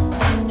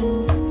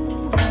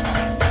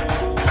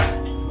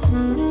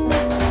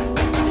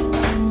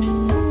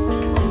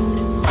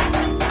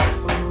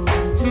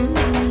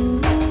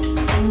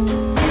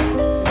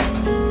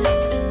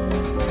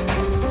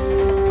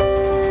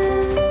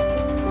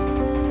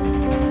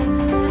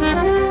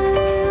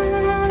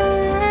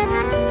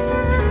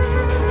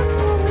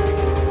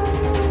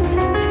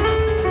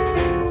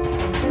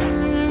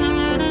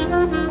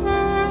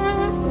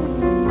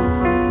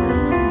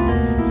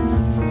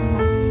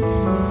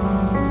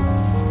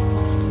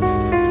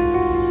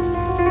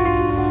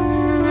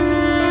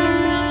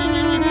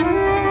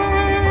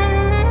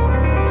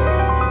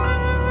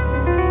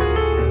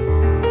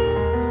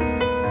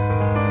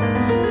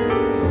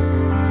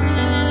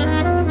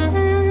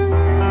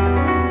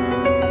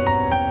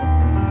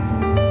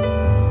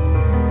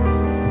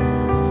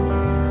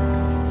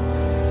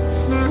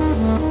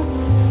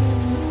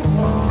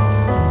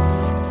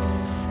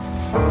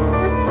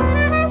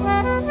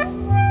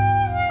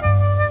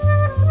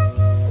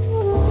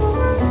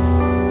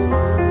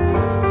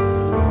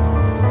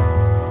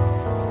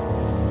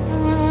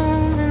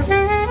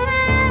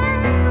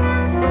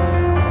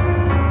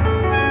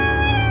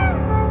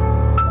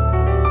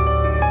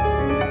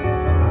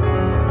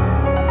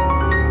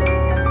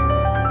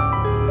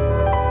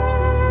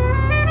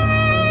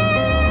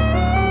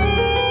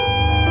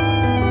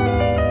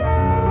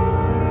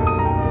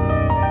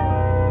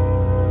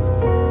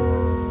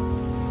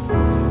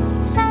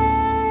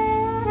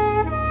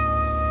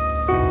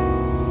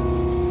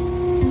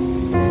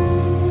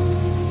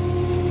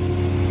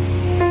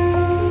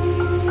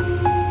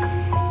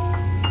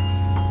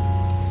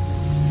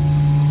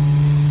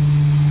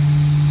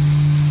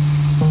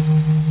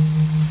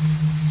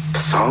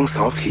 Songs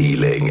of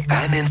healing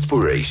and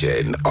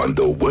inspiration on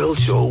The World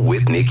Show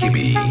with Nicky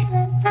B.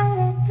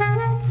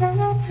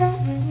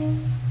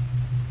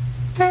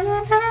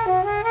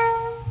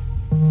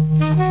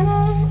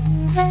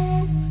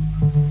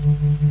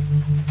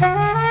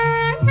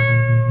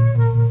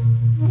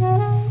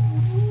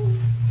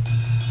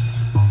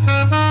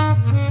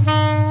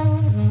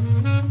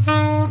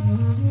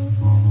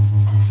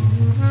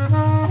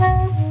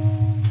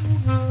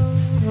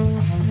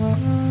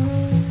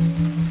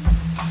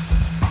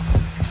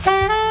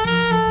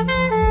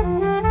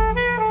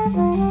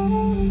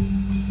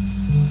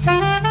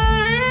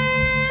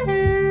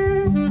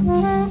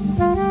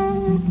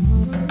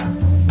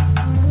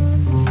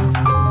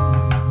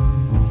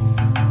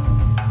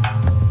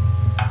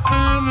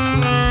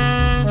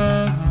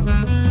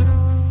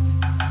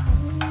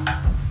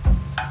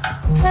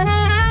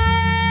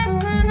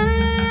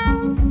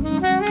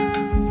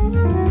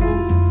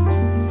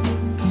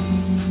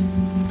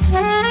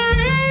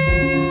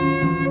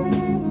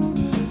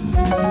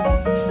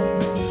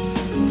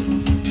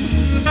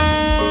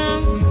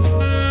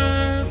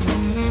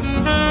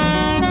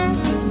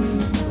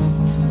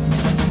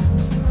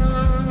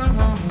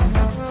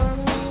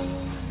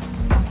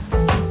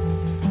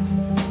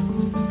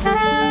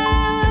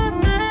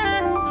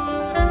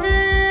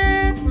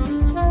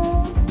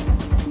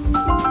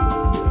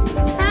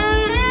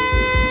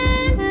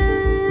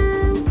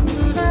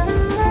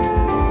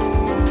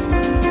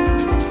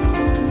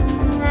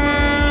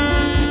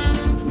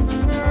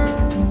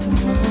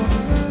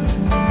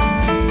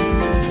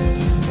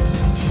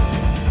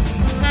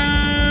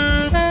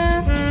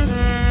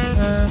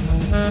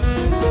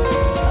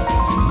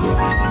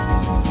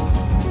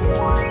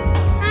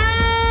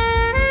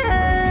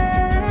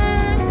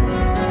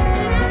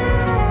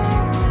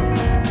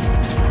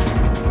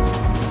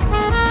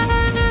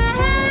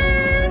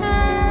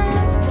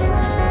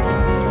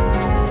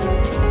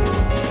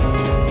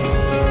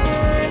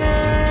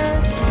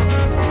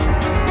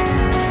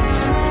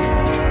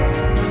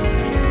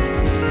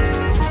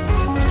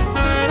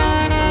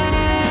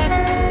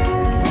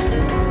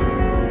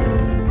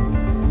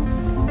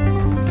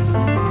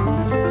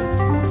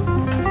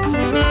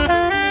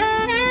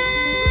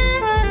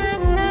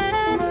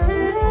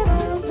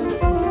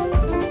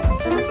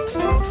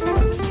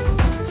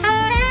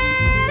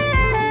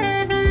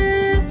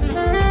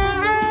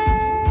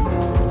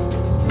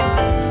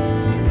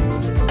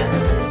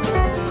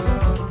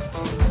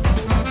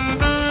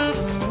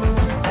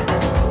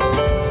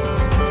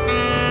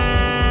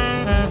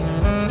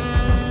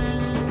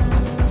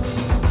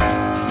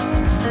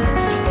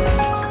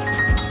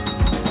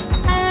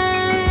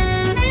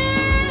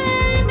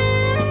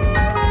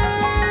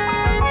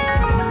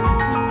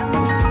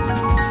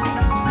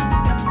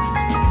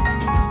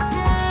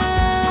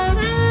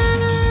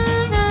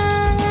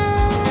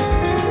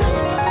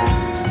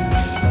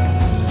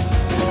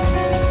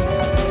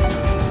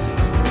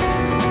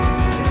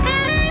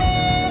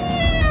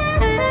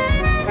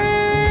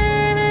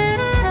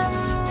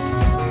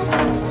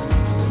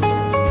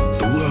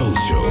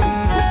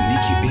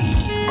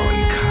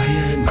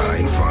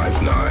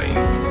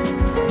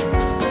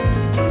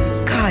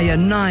 Kaya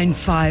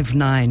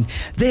 959.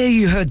 There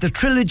you heard the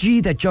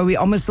trilogy that Jowee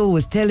Omicil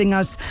was telling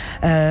us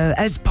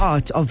as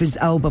part of his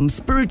album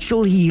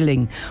Spiritual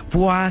Healing,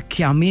 Bua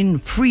Kiamin,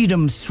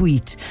 Freedom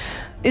Suite.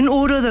 In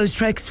order, those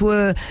tracks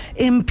were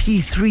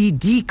MP3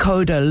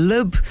 Decoder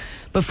Lib,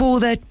 before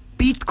that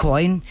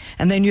Bitcoin,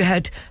 and then you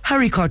had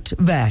Haricot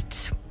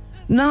VAT.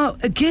 Now,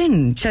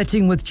 again,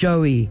 chatting with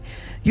Jowee,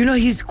 you know,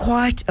 he's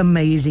quite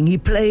amazing. He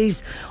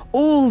plays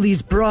all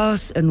these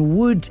brass and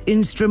wood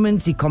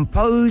instruments, he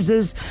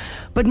composes.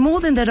 But more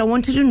than that, I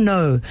wanted to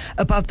know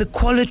about the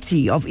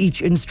quality of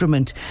each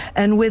instrument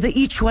and whether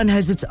each one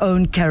has its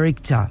own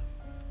character.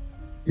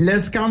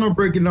 Let's kind of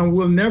break it down.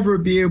 We'll never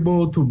be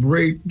able to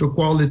break the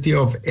quality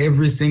of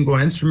every single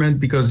instrument,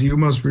 because you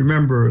must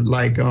remember,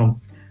 like, I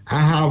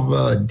have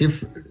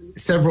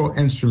several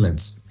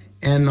instruments,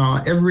 and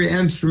every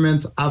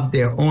instrument have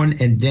their own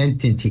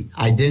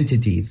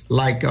identities.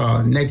 Like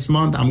next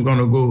month, I'm going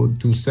to go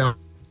to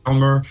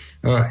Selmer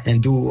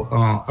and do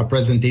a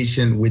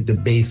presentation with the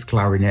bass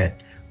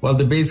clarinet. Well,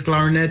 the bass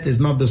clarinet is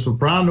not the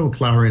soprano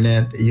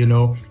clarinet, you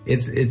know.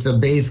 It's a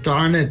bass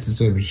clarinet.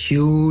 It's a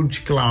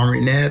huge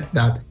clarinet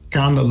that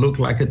kind of look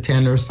like a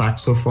tenor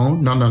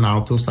saxophone, not an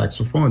alto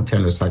saxophone, a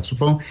tenor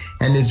saxophone.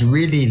 And it's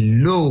really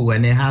low,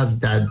 and it has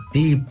that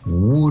deep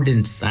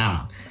wooden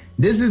sound.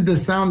 This is the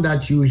sound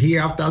that you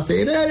hear after I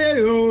say,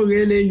 releo,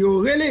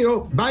 releo,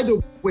 releo. By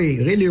the way,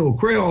 releo,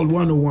 Creole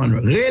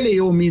 101.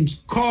 Releo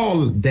means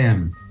call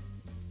them.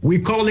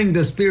 We're calling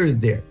the spirits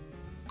there.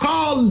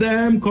 Call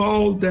them,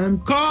 call them,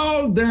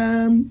 call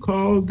them,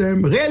 call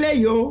them.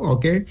 Releo,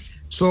 okay?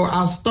 So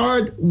I'll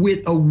start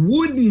with a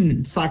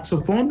wooden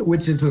saxophone,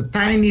 which is a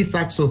tiny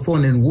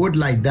saxophone in wood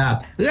like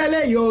that.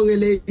 Releo,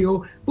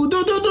 releo.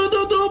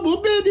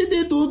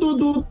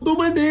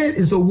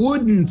 It's a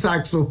wooden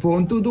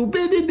saxophone.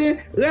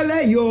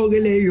 Releo,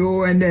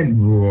 releo. And then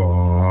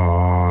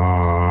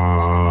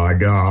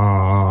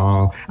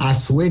I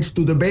switch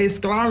to the bass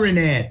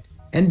clarinet.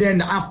 And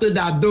then after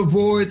that, the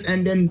voice,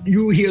 and then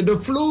you hear the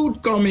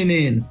flute coming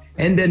in.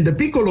 And then the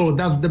piccolo,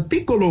 that's the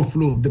piccolo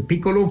flute. The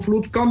piccolo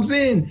flute comes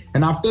in.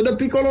 And after the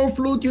piccolo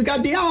flute, you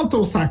got the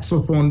alto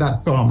saxophone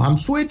that come. I'm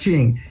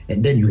switching.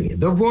 And then you hear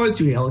the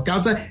voice, you hear the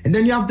casa, and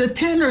then you have the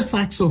tenor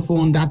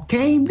saxophone that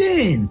came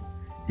in.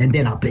 And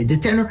then I play the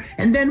tenor.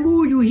 And then,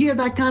 you hear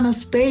that kind of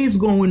space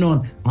going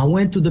on. I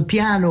went to the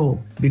piano,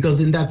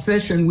 because in that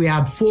session, we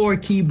had 4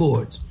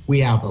 keyboards. We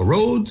have a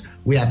Rhodes,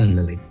 we had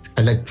an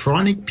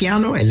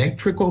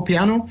electrical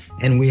piano,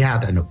 and we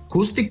had an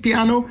acoustic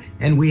piano,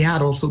 and we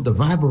had also the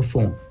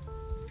vibraphone,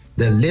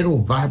 the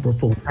little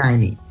vibraphone,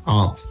 tiny.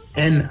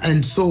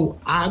 And so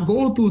I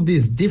go to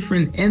these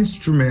different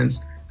instruments.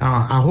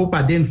 I hope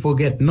I didn't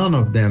forget none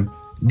of them,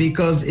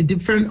 because a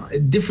different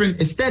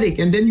aesthetic.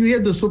 And then you hear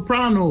the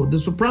soprano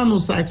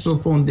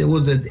saxophone. There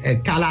was a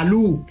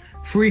kalalu,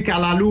 free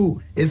kalalu.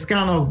 It's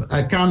kind of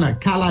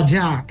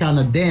kalaja kind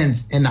of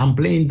dance, and I'm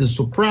playing the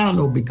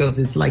soprano because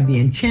it's like the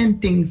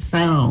enchanting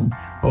sound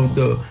of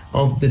the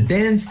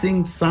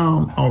dancing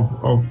sound of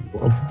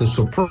the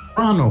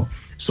soprano.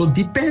 So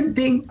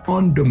depending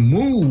on the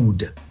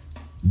mood,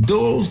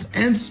 those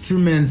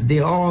instruments, they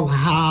all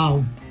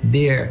have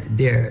their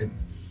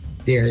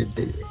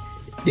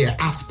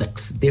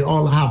aspects. They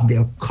all have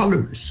their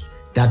colors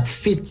that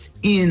fits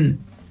in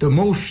the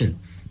motion.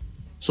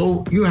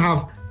 So you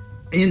have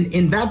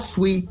in that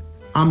suite,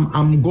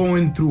 I'm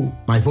going through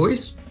my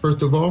voice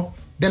first of all.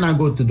 Then I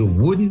go to the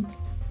wooden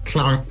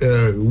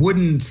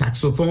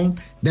saxophone.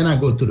 Then I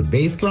go to the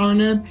bass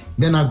clarinet.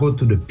 Then I go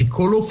to the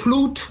piccolo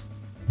flute.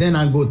 Then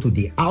I go to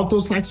the alto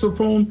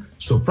saxophone,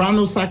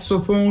 soprano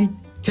saxophone,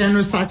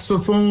 tenor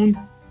saxophone,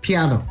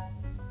 piano.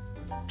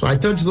 So I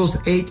touched those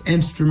 8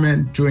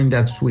 instruments during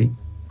that suite.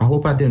 I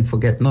hope I didn't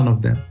forget none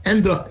of them.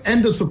 And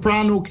the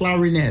soprano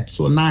clarinet,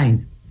 so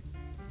 9.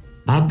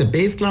 I had the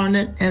bass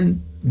clarinet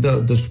and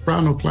the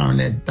soprano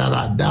clarinet that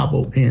I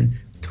dabbled in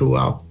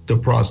throughout the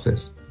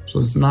process. So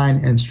it's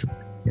 9 instruments.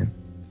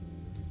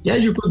 Yeah,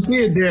 you could see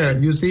it there.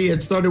 You see,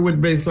 it started with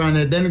bass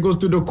clarinet, then it goes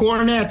to the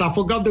cornet. I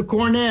forgot the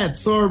cornet.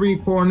 Sorry,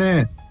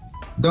 cornet.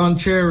 Don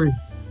Cherry.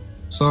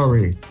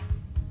 Sorry.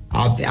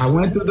 I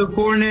went to the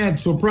cornet,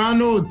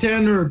 soprano,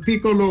 tenor,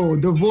 piccolo,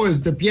 the voice,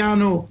 the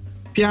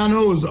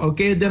pianos,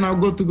 okay? Then I'll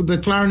go to the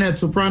clarinet,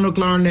 soprano,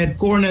 clarinet,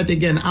 cornet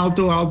again,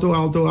 alto, alto,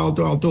 alto,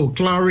 alto, alto,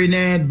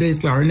 clarinet, bass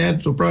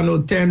clarinet,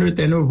 soprano, tenor,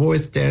 tenor,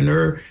 voice,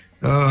 tenor,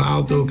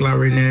 alto,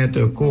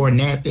 clarinet,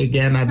 cornet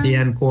again at the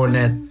end,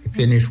 cornet,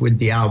 finish with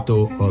the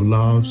alto, a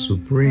love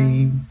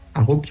supreme.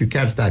 I hope you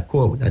catch that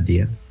quote at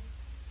the end.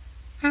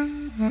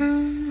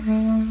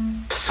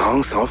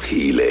 Songs of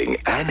healing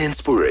and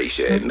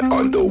inspiration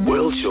on The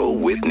World Show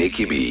with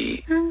Nicky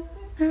B.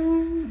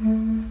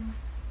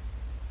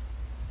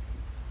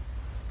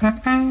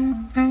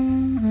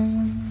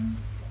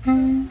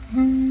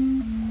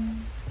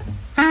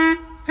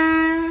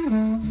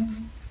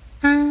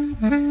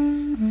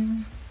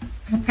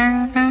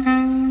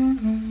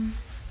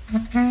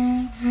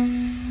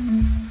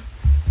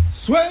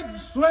 Sweat,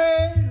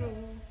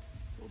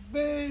 oh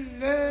baby,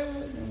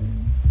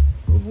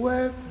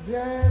 wet,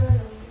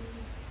 red,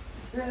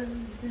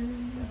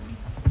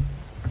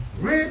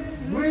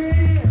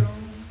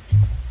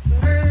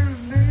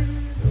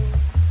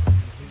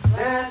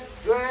 that's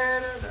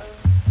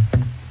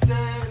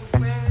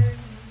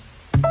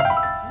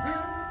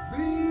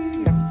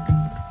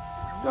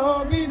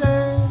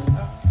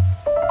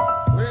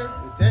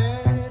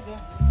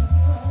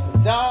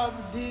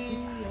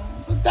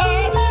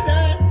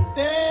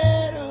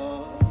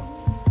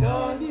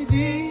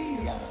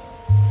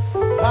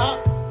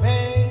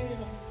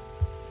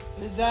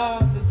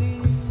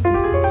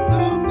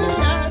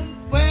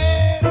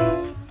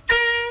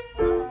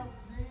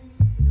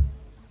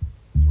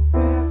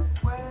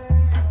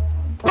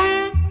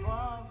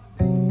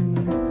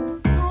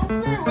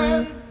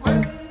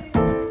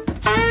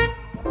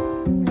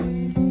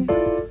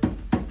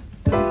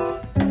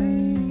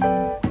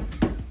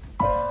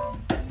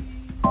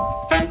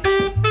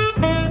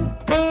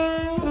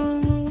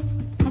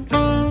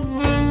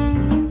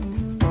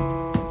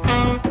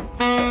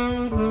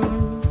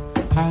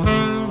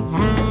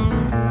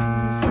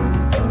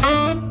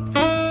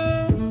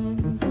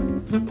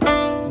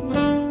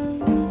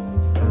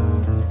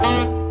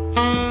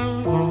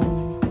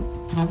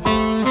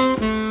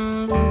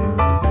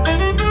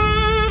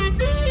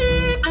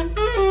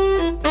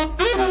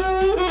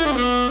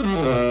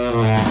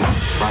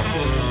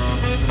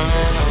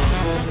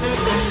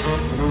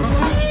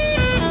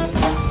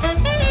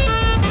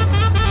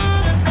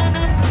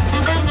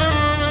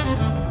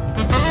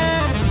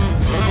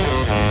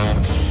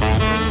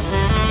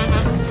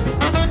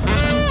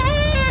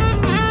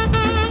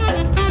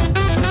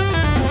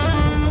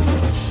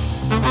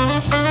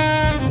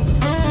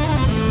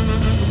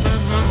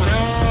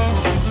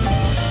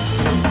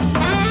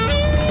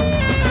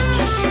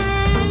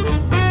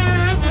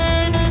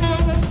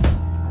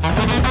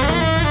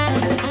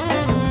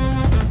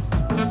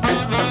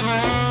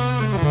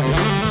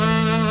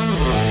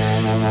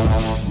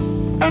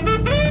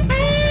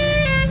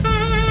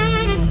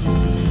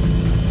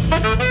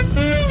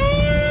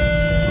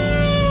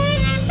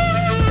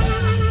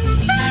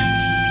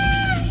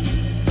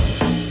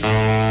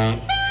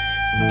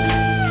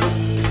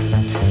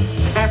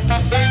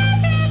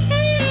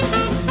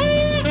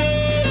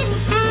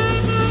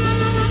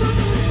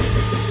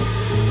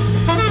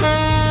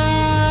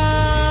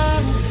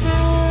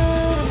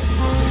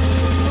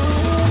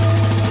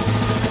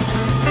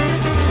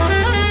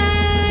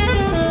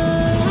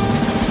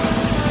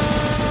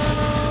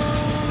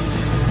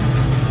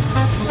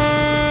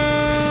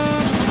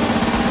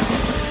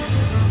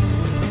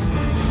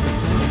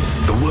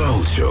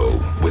Show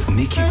with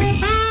Nicky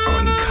B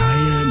on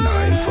Kaya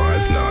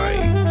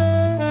 959.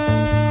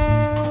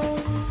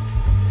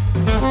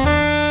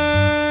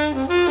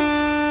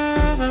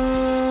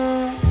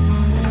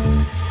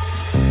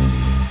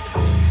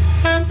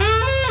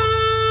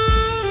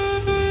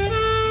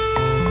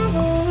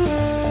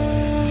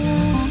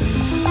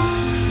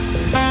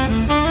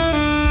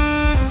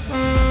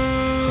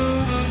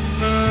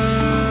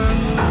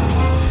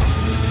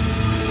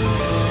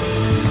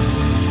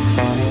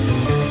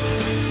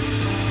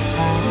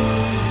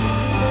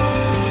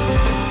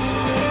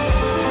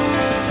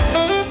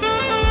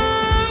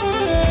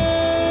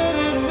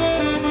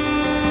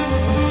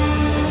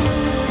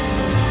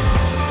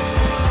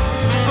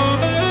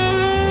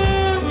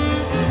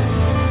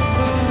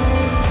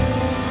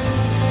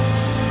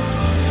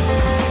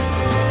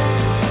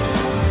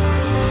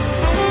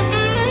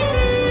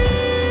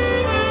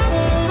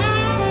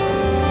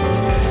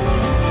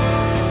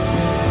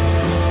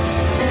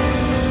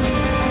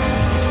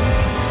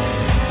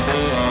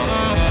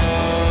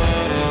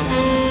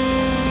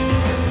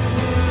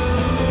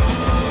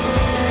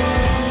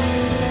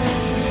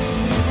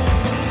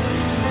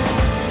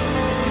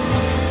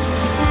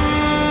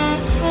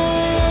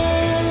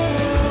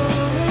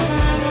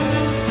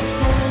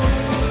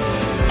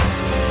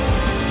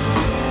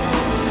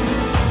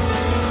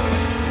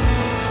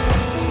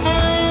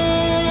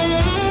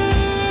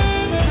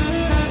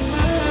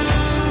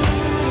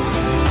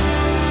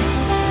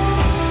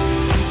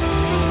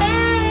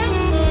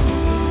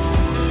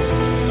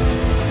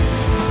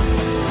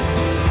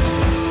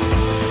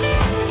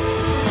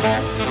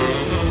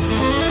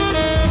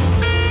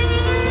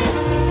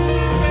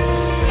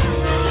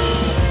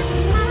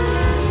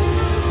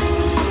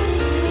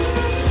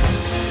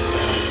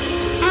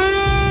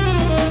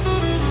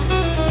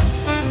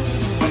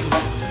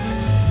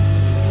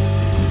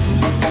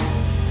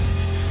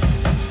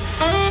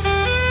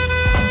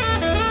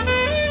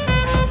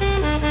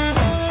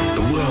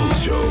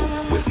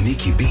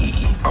 Nicky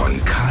B on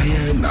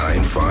Kaya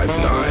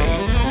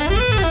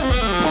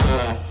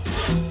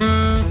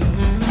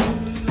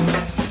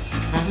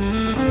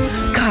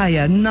 959.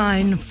 Kaya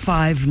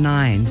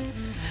 959.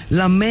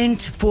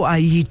 Lament for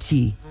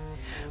Haiti.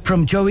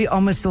 From Jowee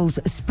Omicil's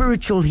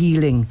Spiritual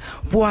Healing,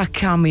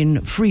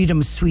 Boakamin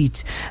Freedom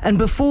Suite. And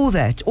before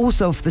that,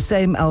 also off the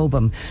same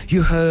album,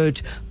 you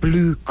heard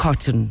Blue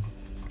Cotton.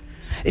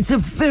 It's a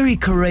very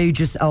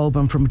courageous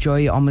album from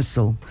Jowee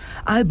Omicil.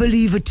 I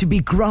believe it to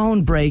be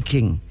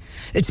groundbreaking.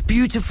 It's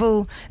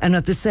beautiful and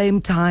at the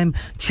same time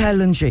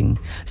challenging.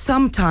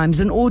 Sometimes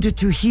in order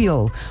to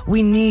heal,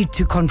 we need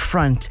to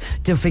confront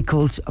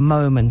difficult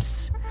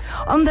moments.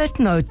 On that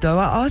note, though,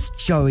 I asked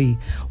Jowee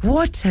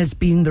what has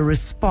been the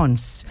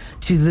response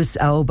to this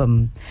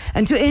album.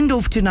 And to end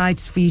off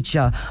tonight's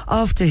feature,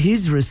 after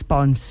his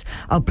response,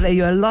 I'll play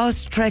you a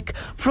last track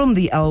from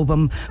the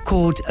album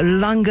called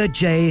Langa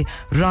J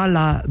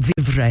Rala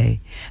Vivre.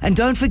 And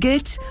don't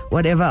forget,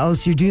 whatever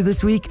else you do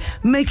this week,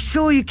 make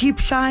sure you keep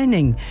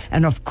shining.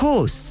 And of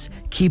course,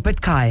 keep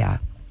it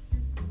Kaya.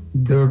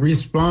 The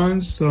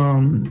response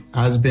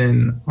has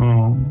been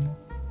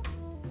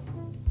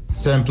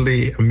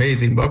simply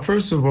amazing. But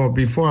first of all,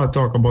 before I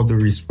talk about the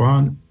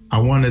response, I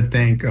want to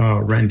thank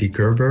Randy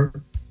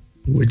Kerber,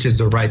 which is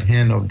the right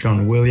hand of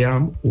John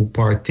William, who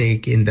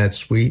partake in that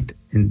suite,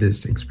 in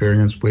this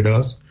experience with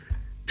us.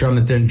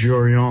 Jonathan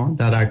Jurion,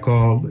 that I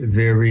call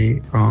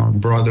very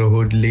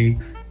brotherhoodly,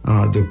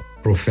 the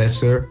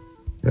professor,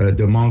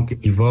 the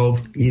monk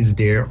evolved, is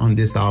there on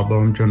this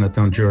album,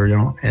 Jonathan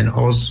Jurion. And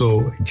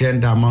also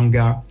Jenda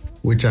Manga,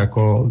 which I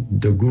call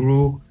the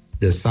guru,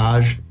 the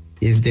sage,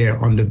 is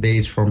there on the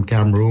bass from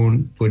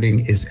Cameroon, putting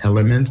his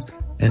elements.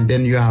 And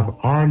then you have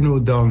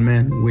Arnaud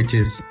Dolman, which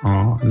is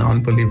an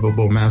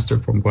unbelievable master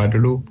from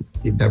Guadeloupe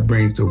that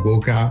brings the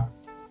Goka,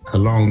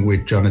 along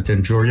with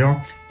Jonathan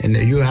Jurion. And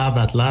then you have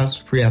at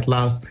last,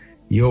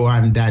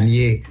 Johan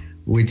Danier,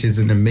 which is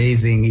an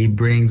amazing, he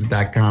brings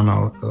that kind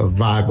of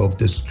vibe of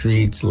the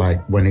streets,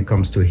 like when it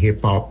comes to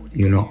hip hop,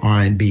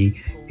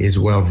 R&B, is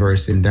well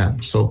versed in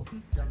that. So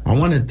I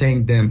want to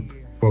thank them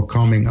for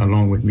coming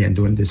along with me and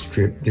doing this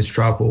trip, this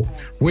travel,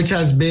 which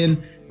has been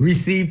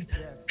received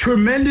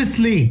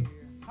tremendously,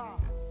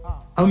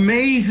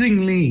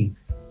 amazingly,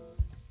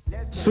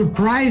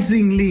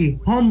 surprisingly,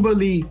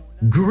 humbly,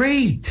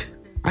 great.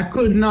 I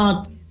could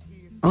not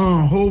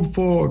hope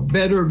for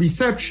better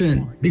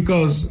reception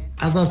because,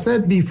 as I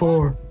said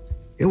before,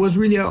 it was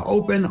really an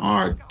open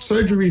heart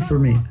surgery for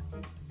me.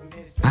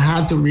 I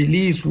had to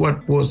release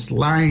what was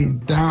lying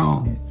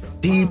down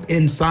deep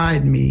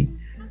inside me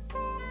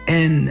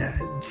and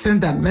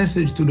send that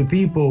message to the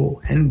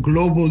people, and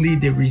globally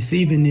they're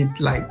receiving it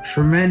like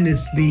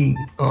tremendously,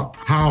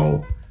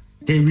 how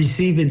they're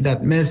receiving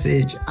that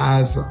message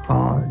as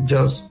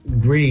just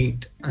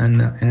great.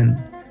 And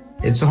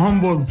it's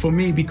humble for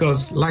me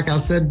because, like I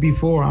said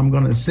before, I'm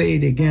going to say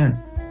it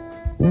again.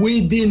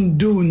 We didn't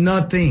do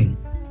nothing.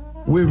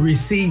 We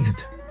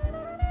received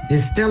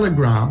this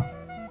telegram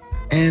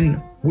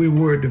and we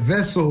were the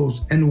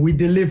vessels, and we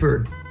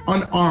delivered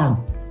unarmed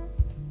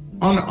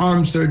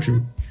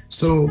surgery.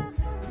 So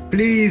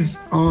please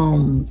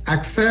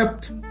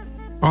accept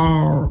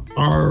our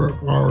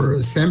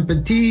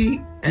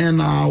sympathy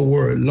and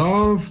our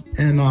love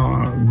and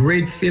our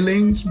great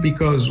feelings,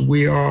 because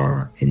we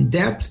are in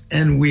depth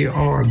and we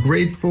are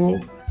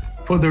grateful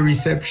for the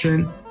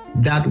reception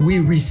that we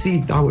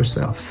received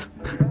ourselves.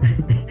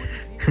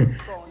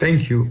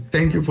 Thank you.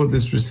 Thank you for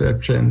this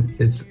reception.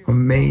 It's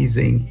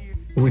amazing.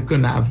 We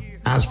couldn't have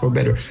asked for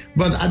better.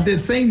 But at the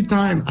same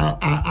time,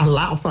 I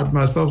laugh at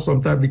myself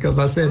sometimes, because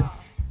I said,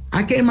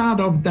 I came out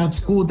of that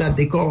school that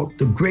they call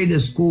the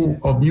greatest school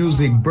of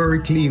music,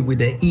 Berkeley, with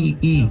the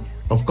EE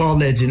of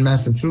college in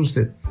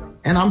Massachusetts.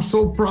 And I'm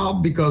so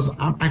proud because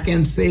I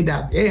can say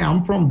that, hey,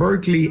 I'm from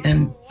Berkeley,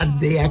 and at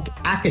the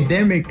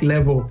academic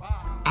level,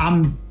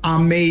 I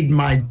made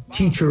my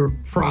teacher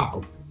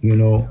proud, you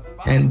know,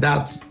 and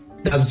that's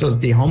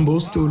just the humble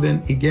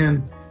student,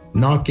 again,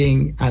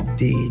 knocking at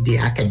the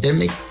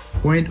academic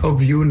point of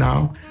view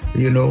now.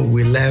 You know,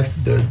 we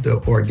left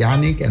the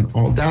organic and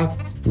all that.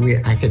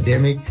 We're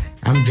academic.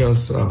 I'm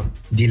just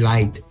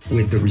delighted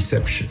with the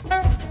reception.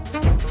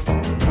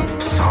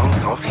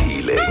 Songs of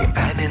healing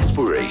and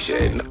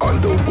inspiration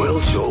on The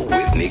World Show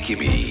with Nicky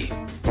B.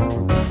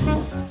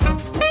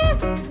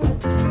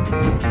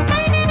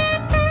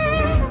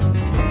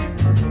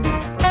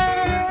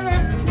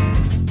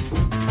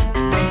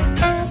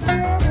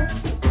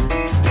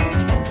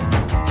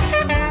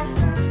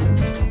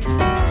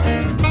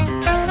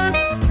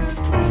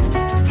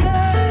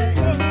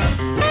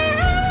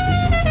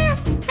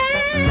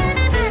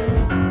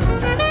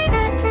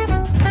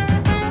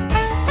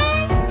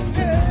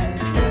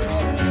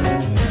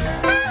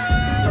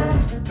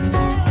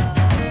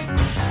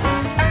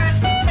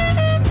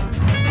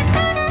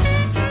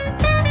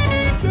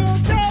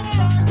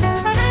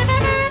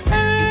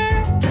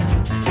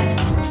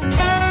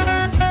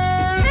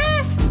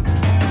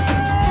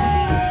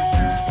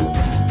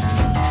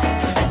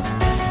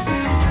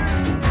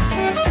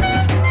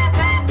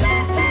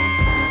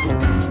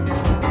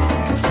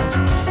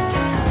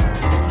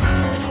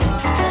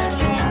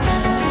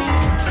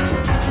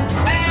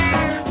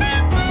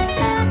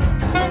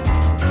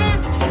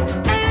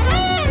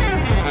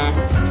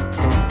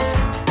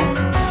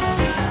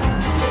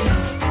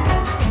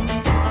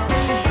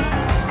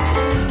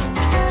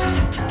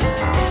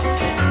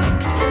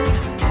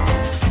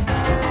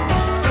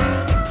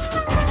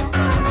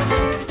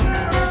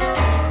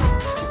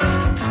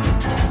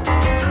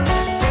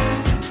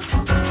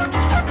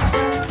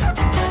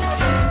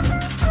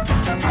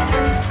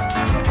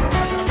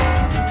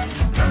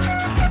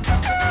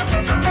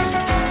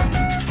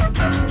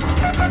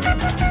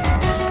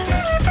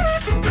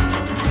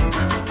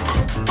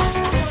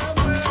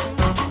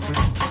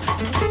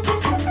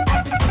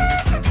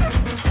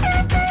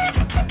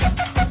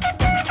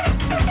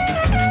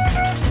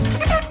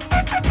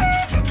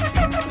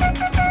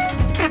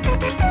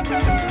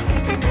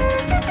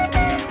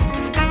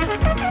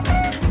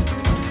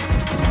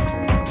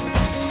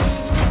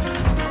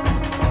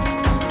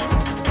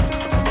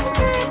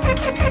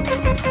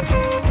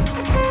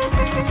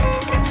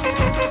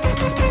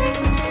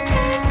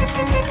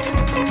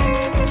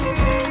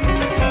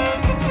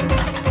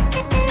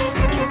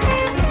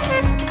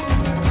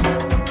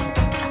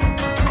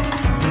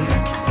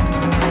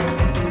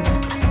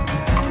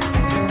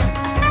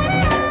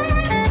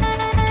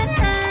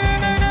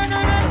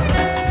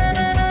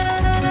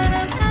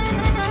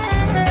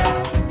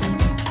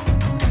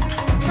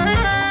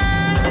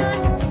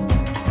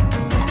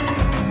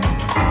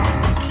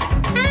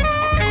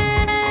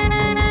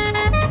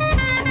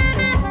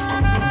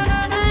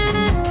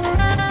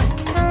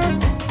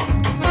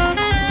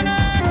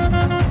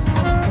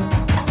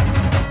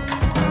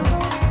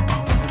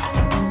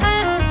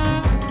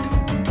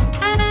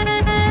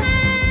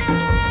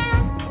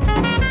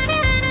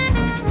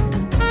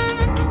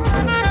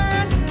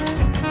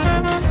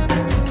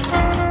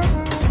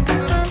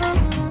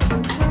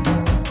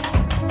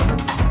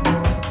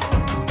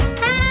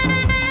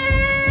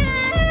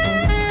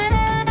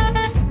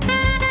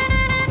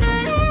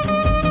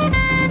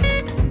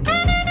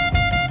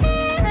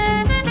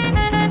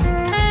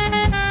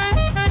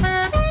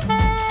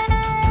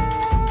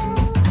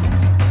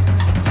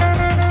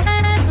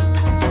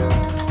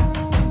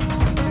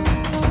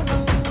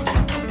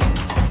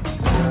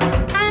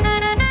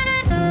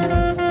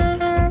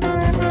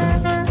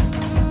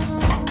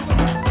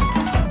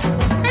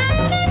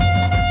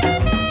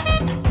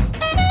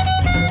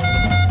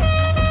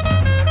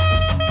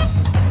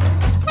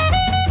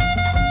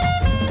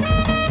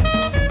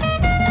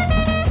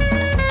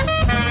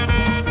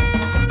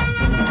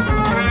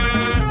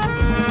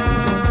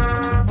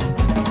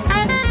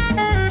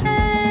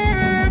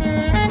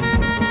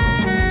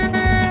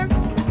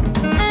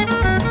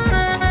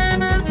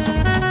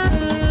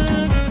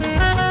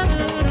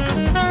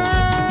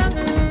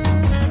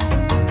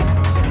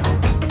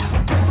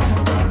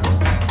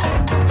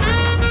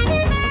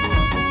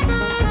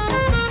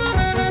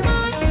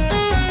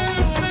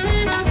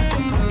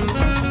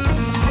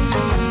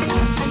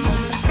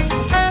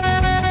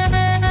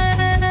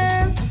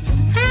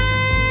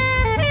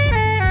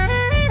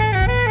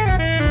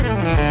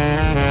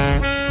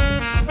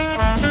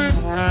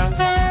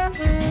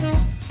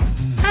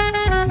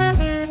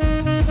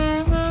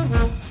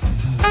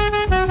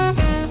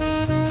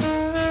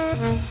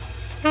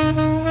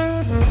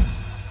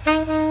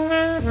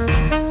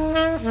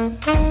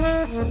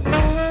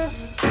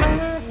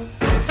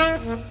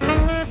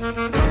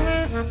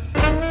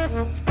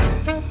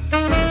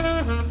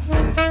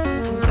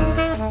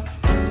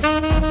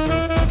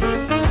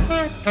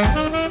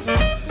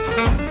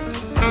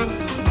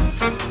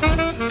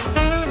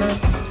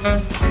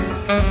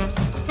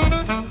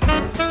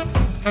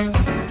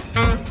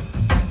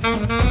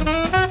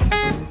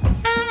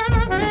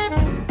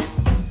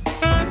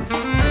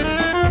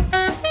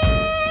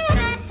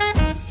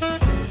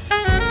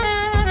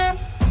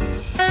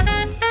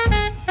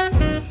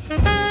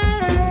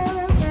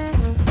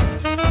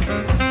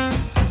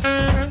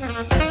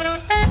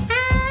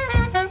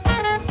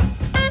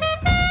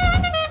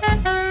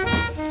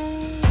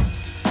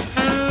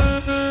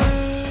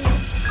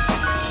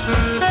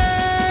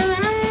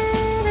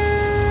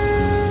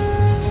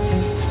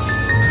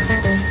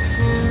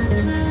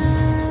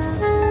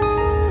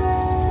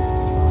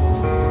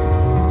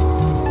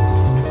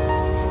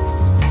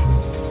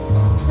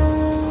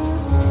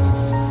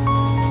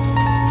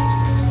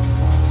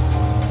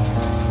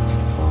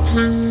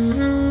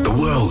 The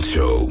World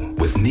Show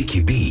with Nicky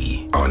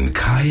B on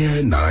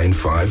Kaya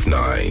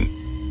 959.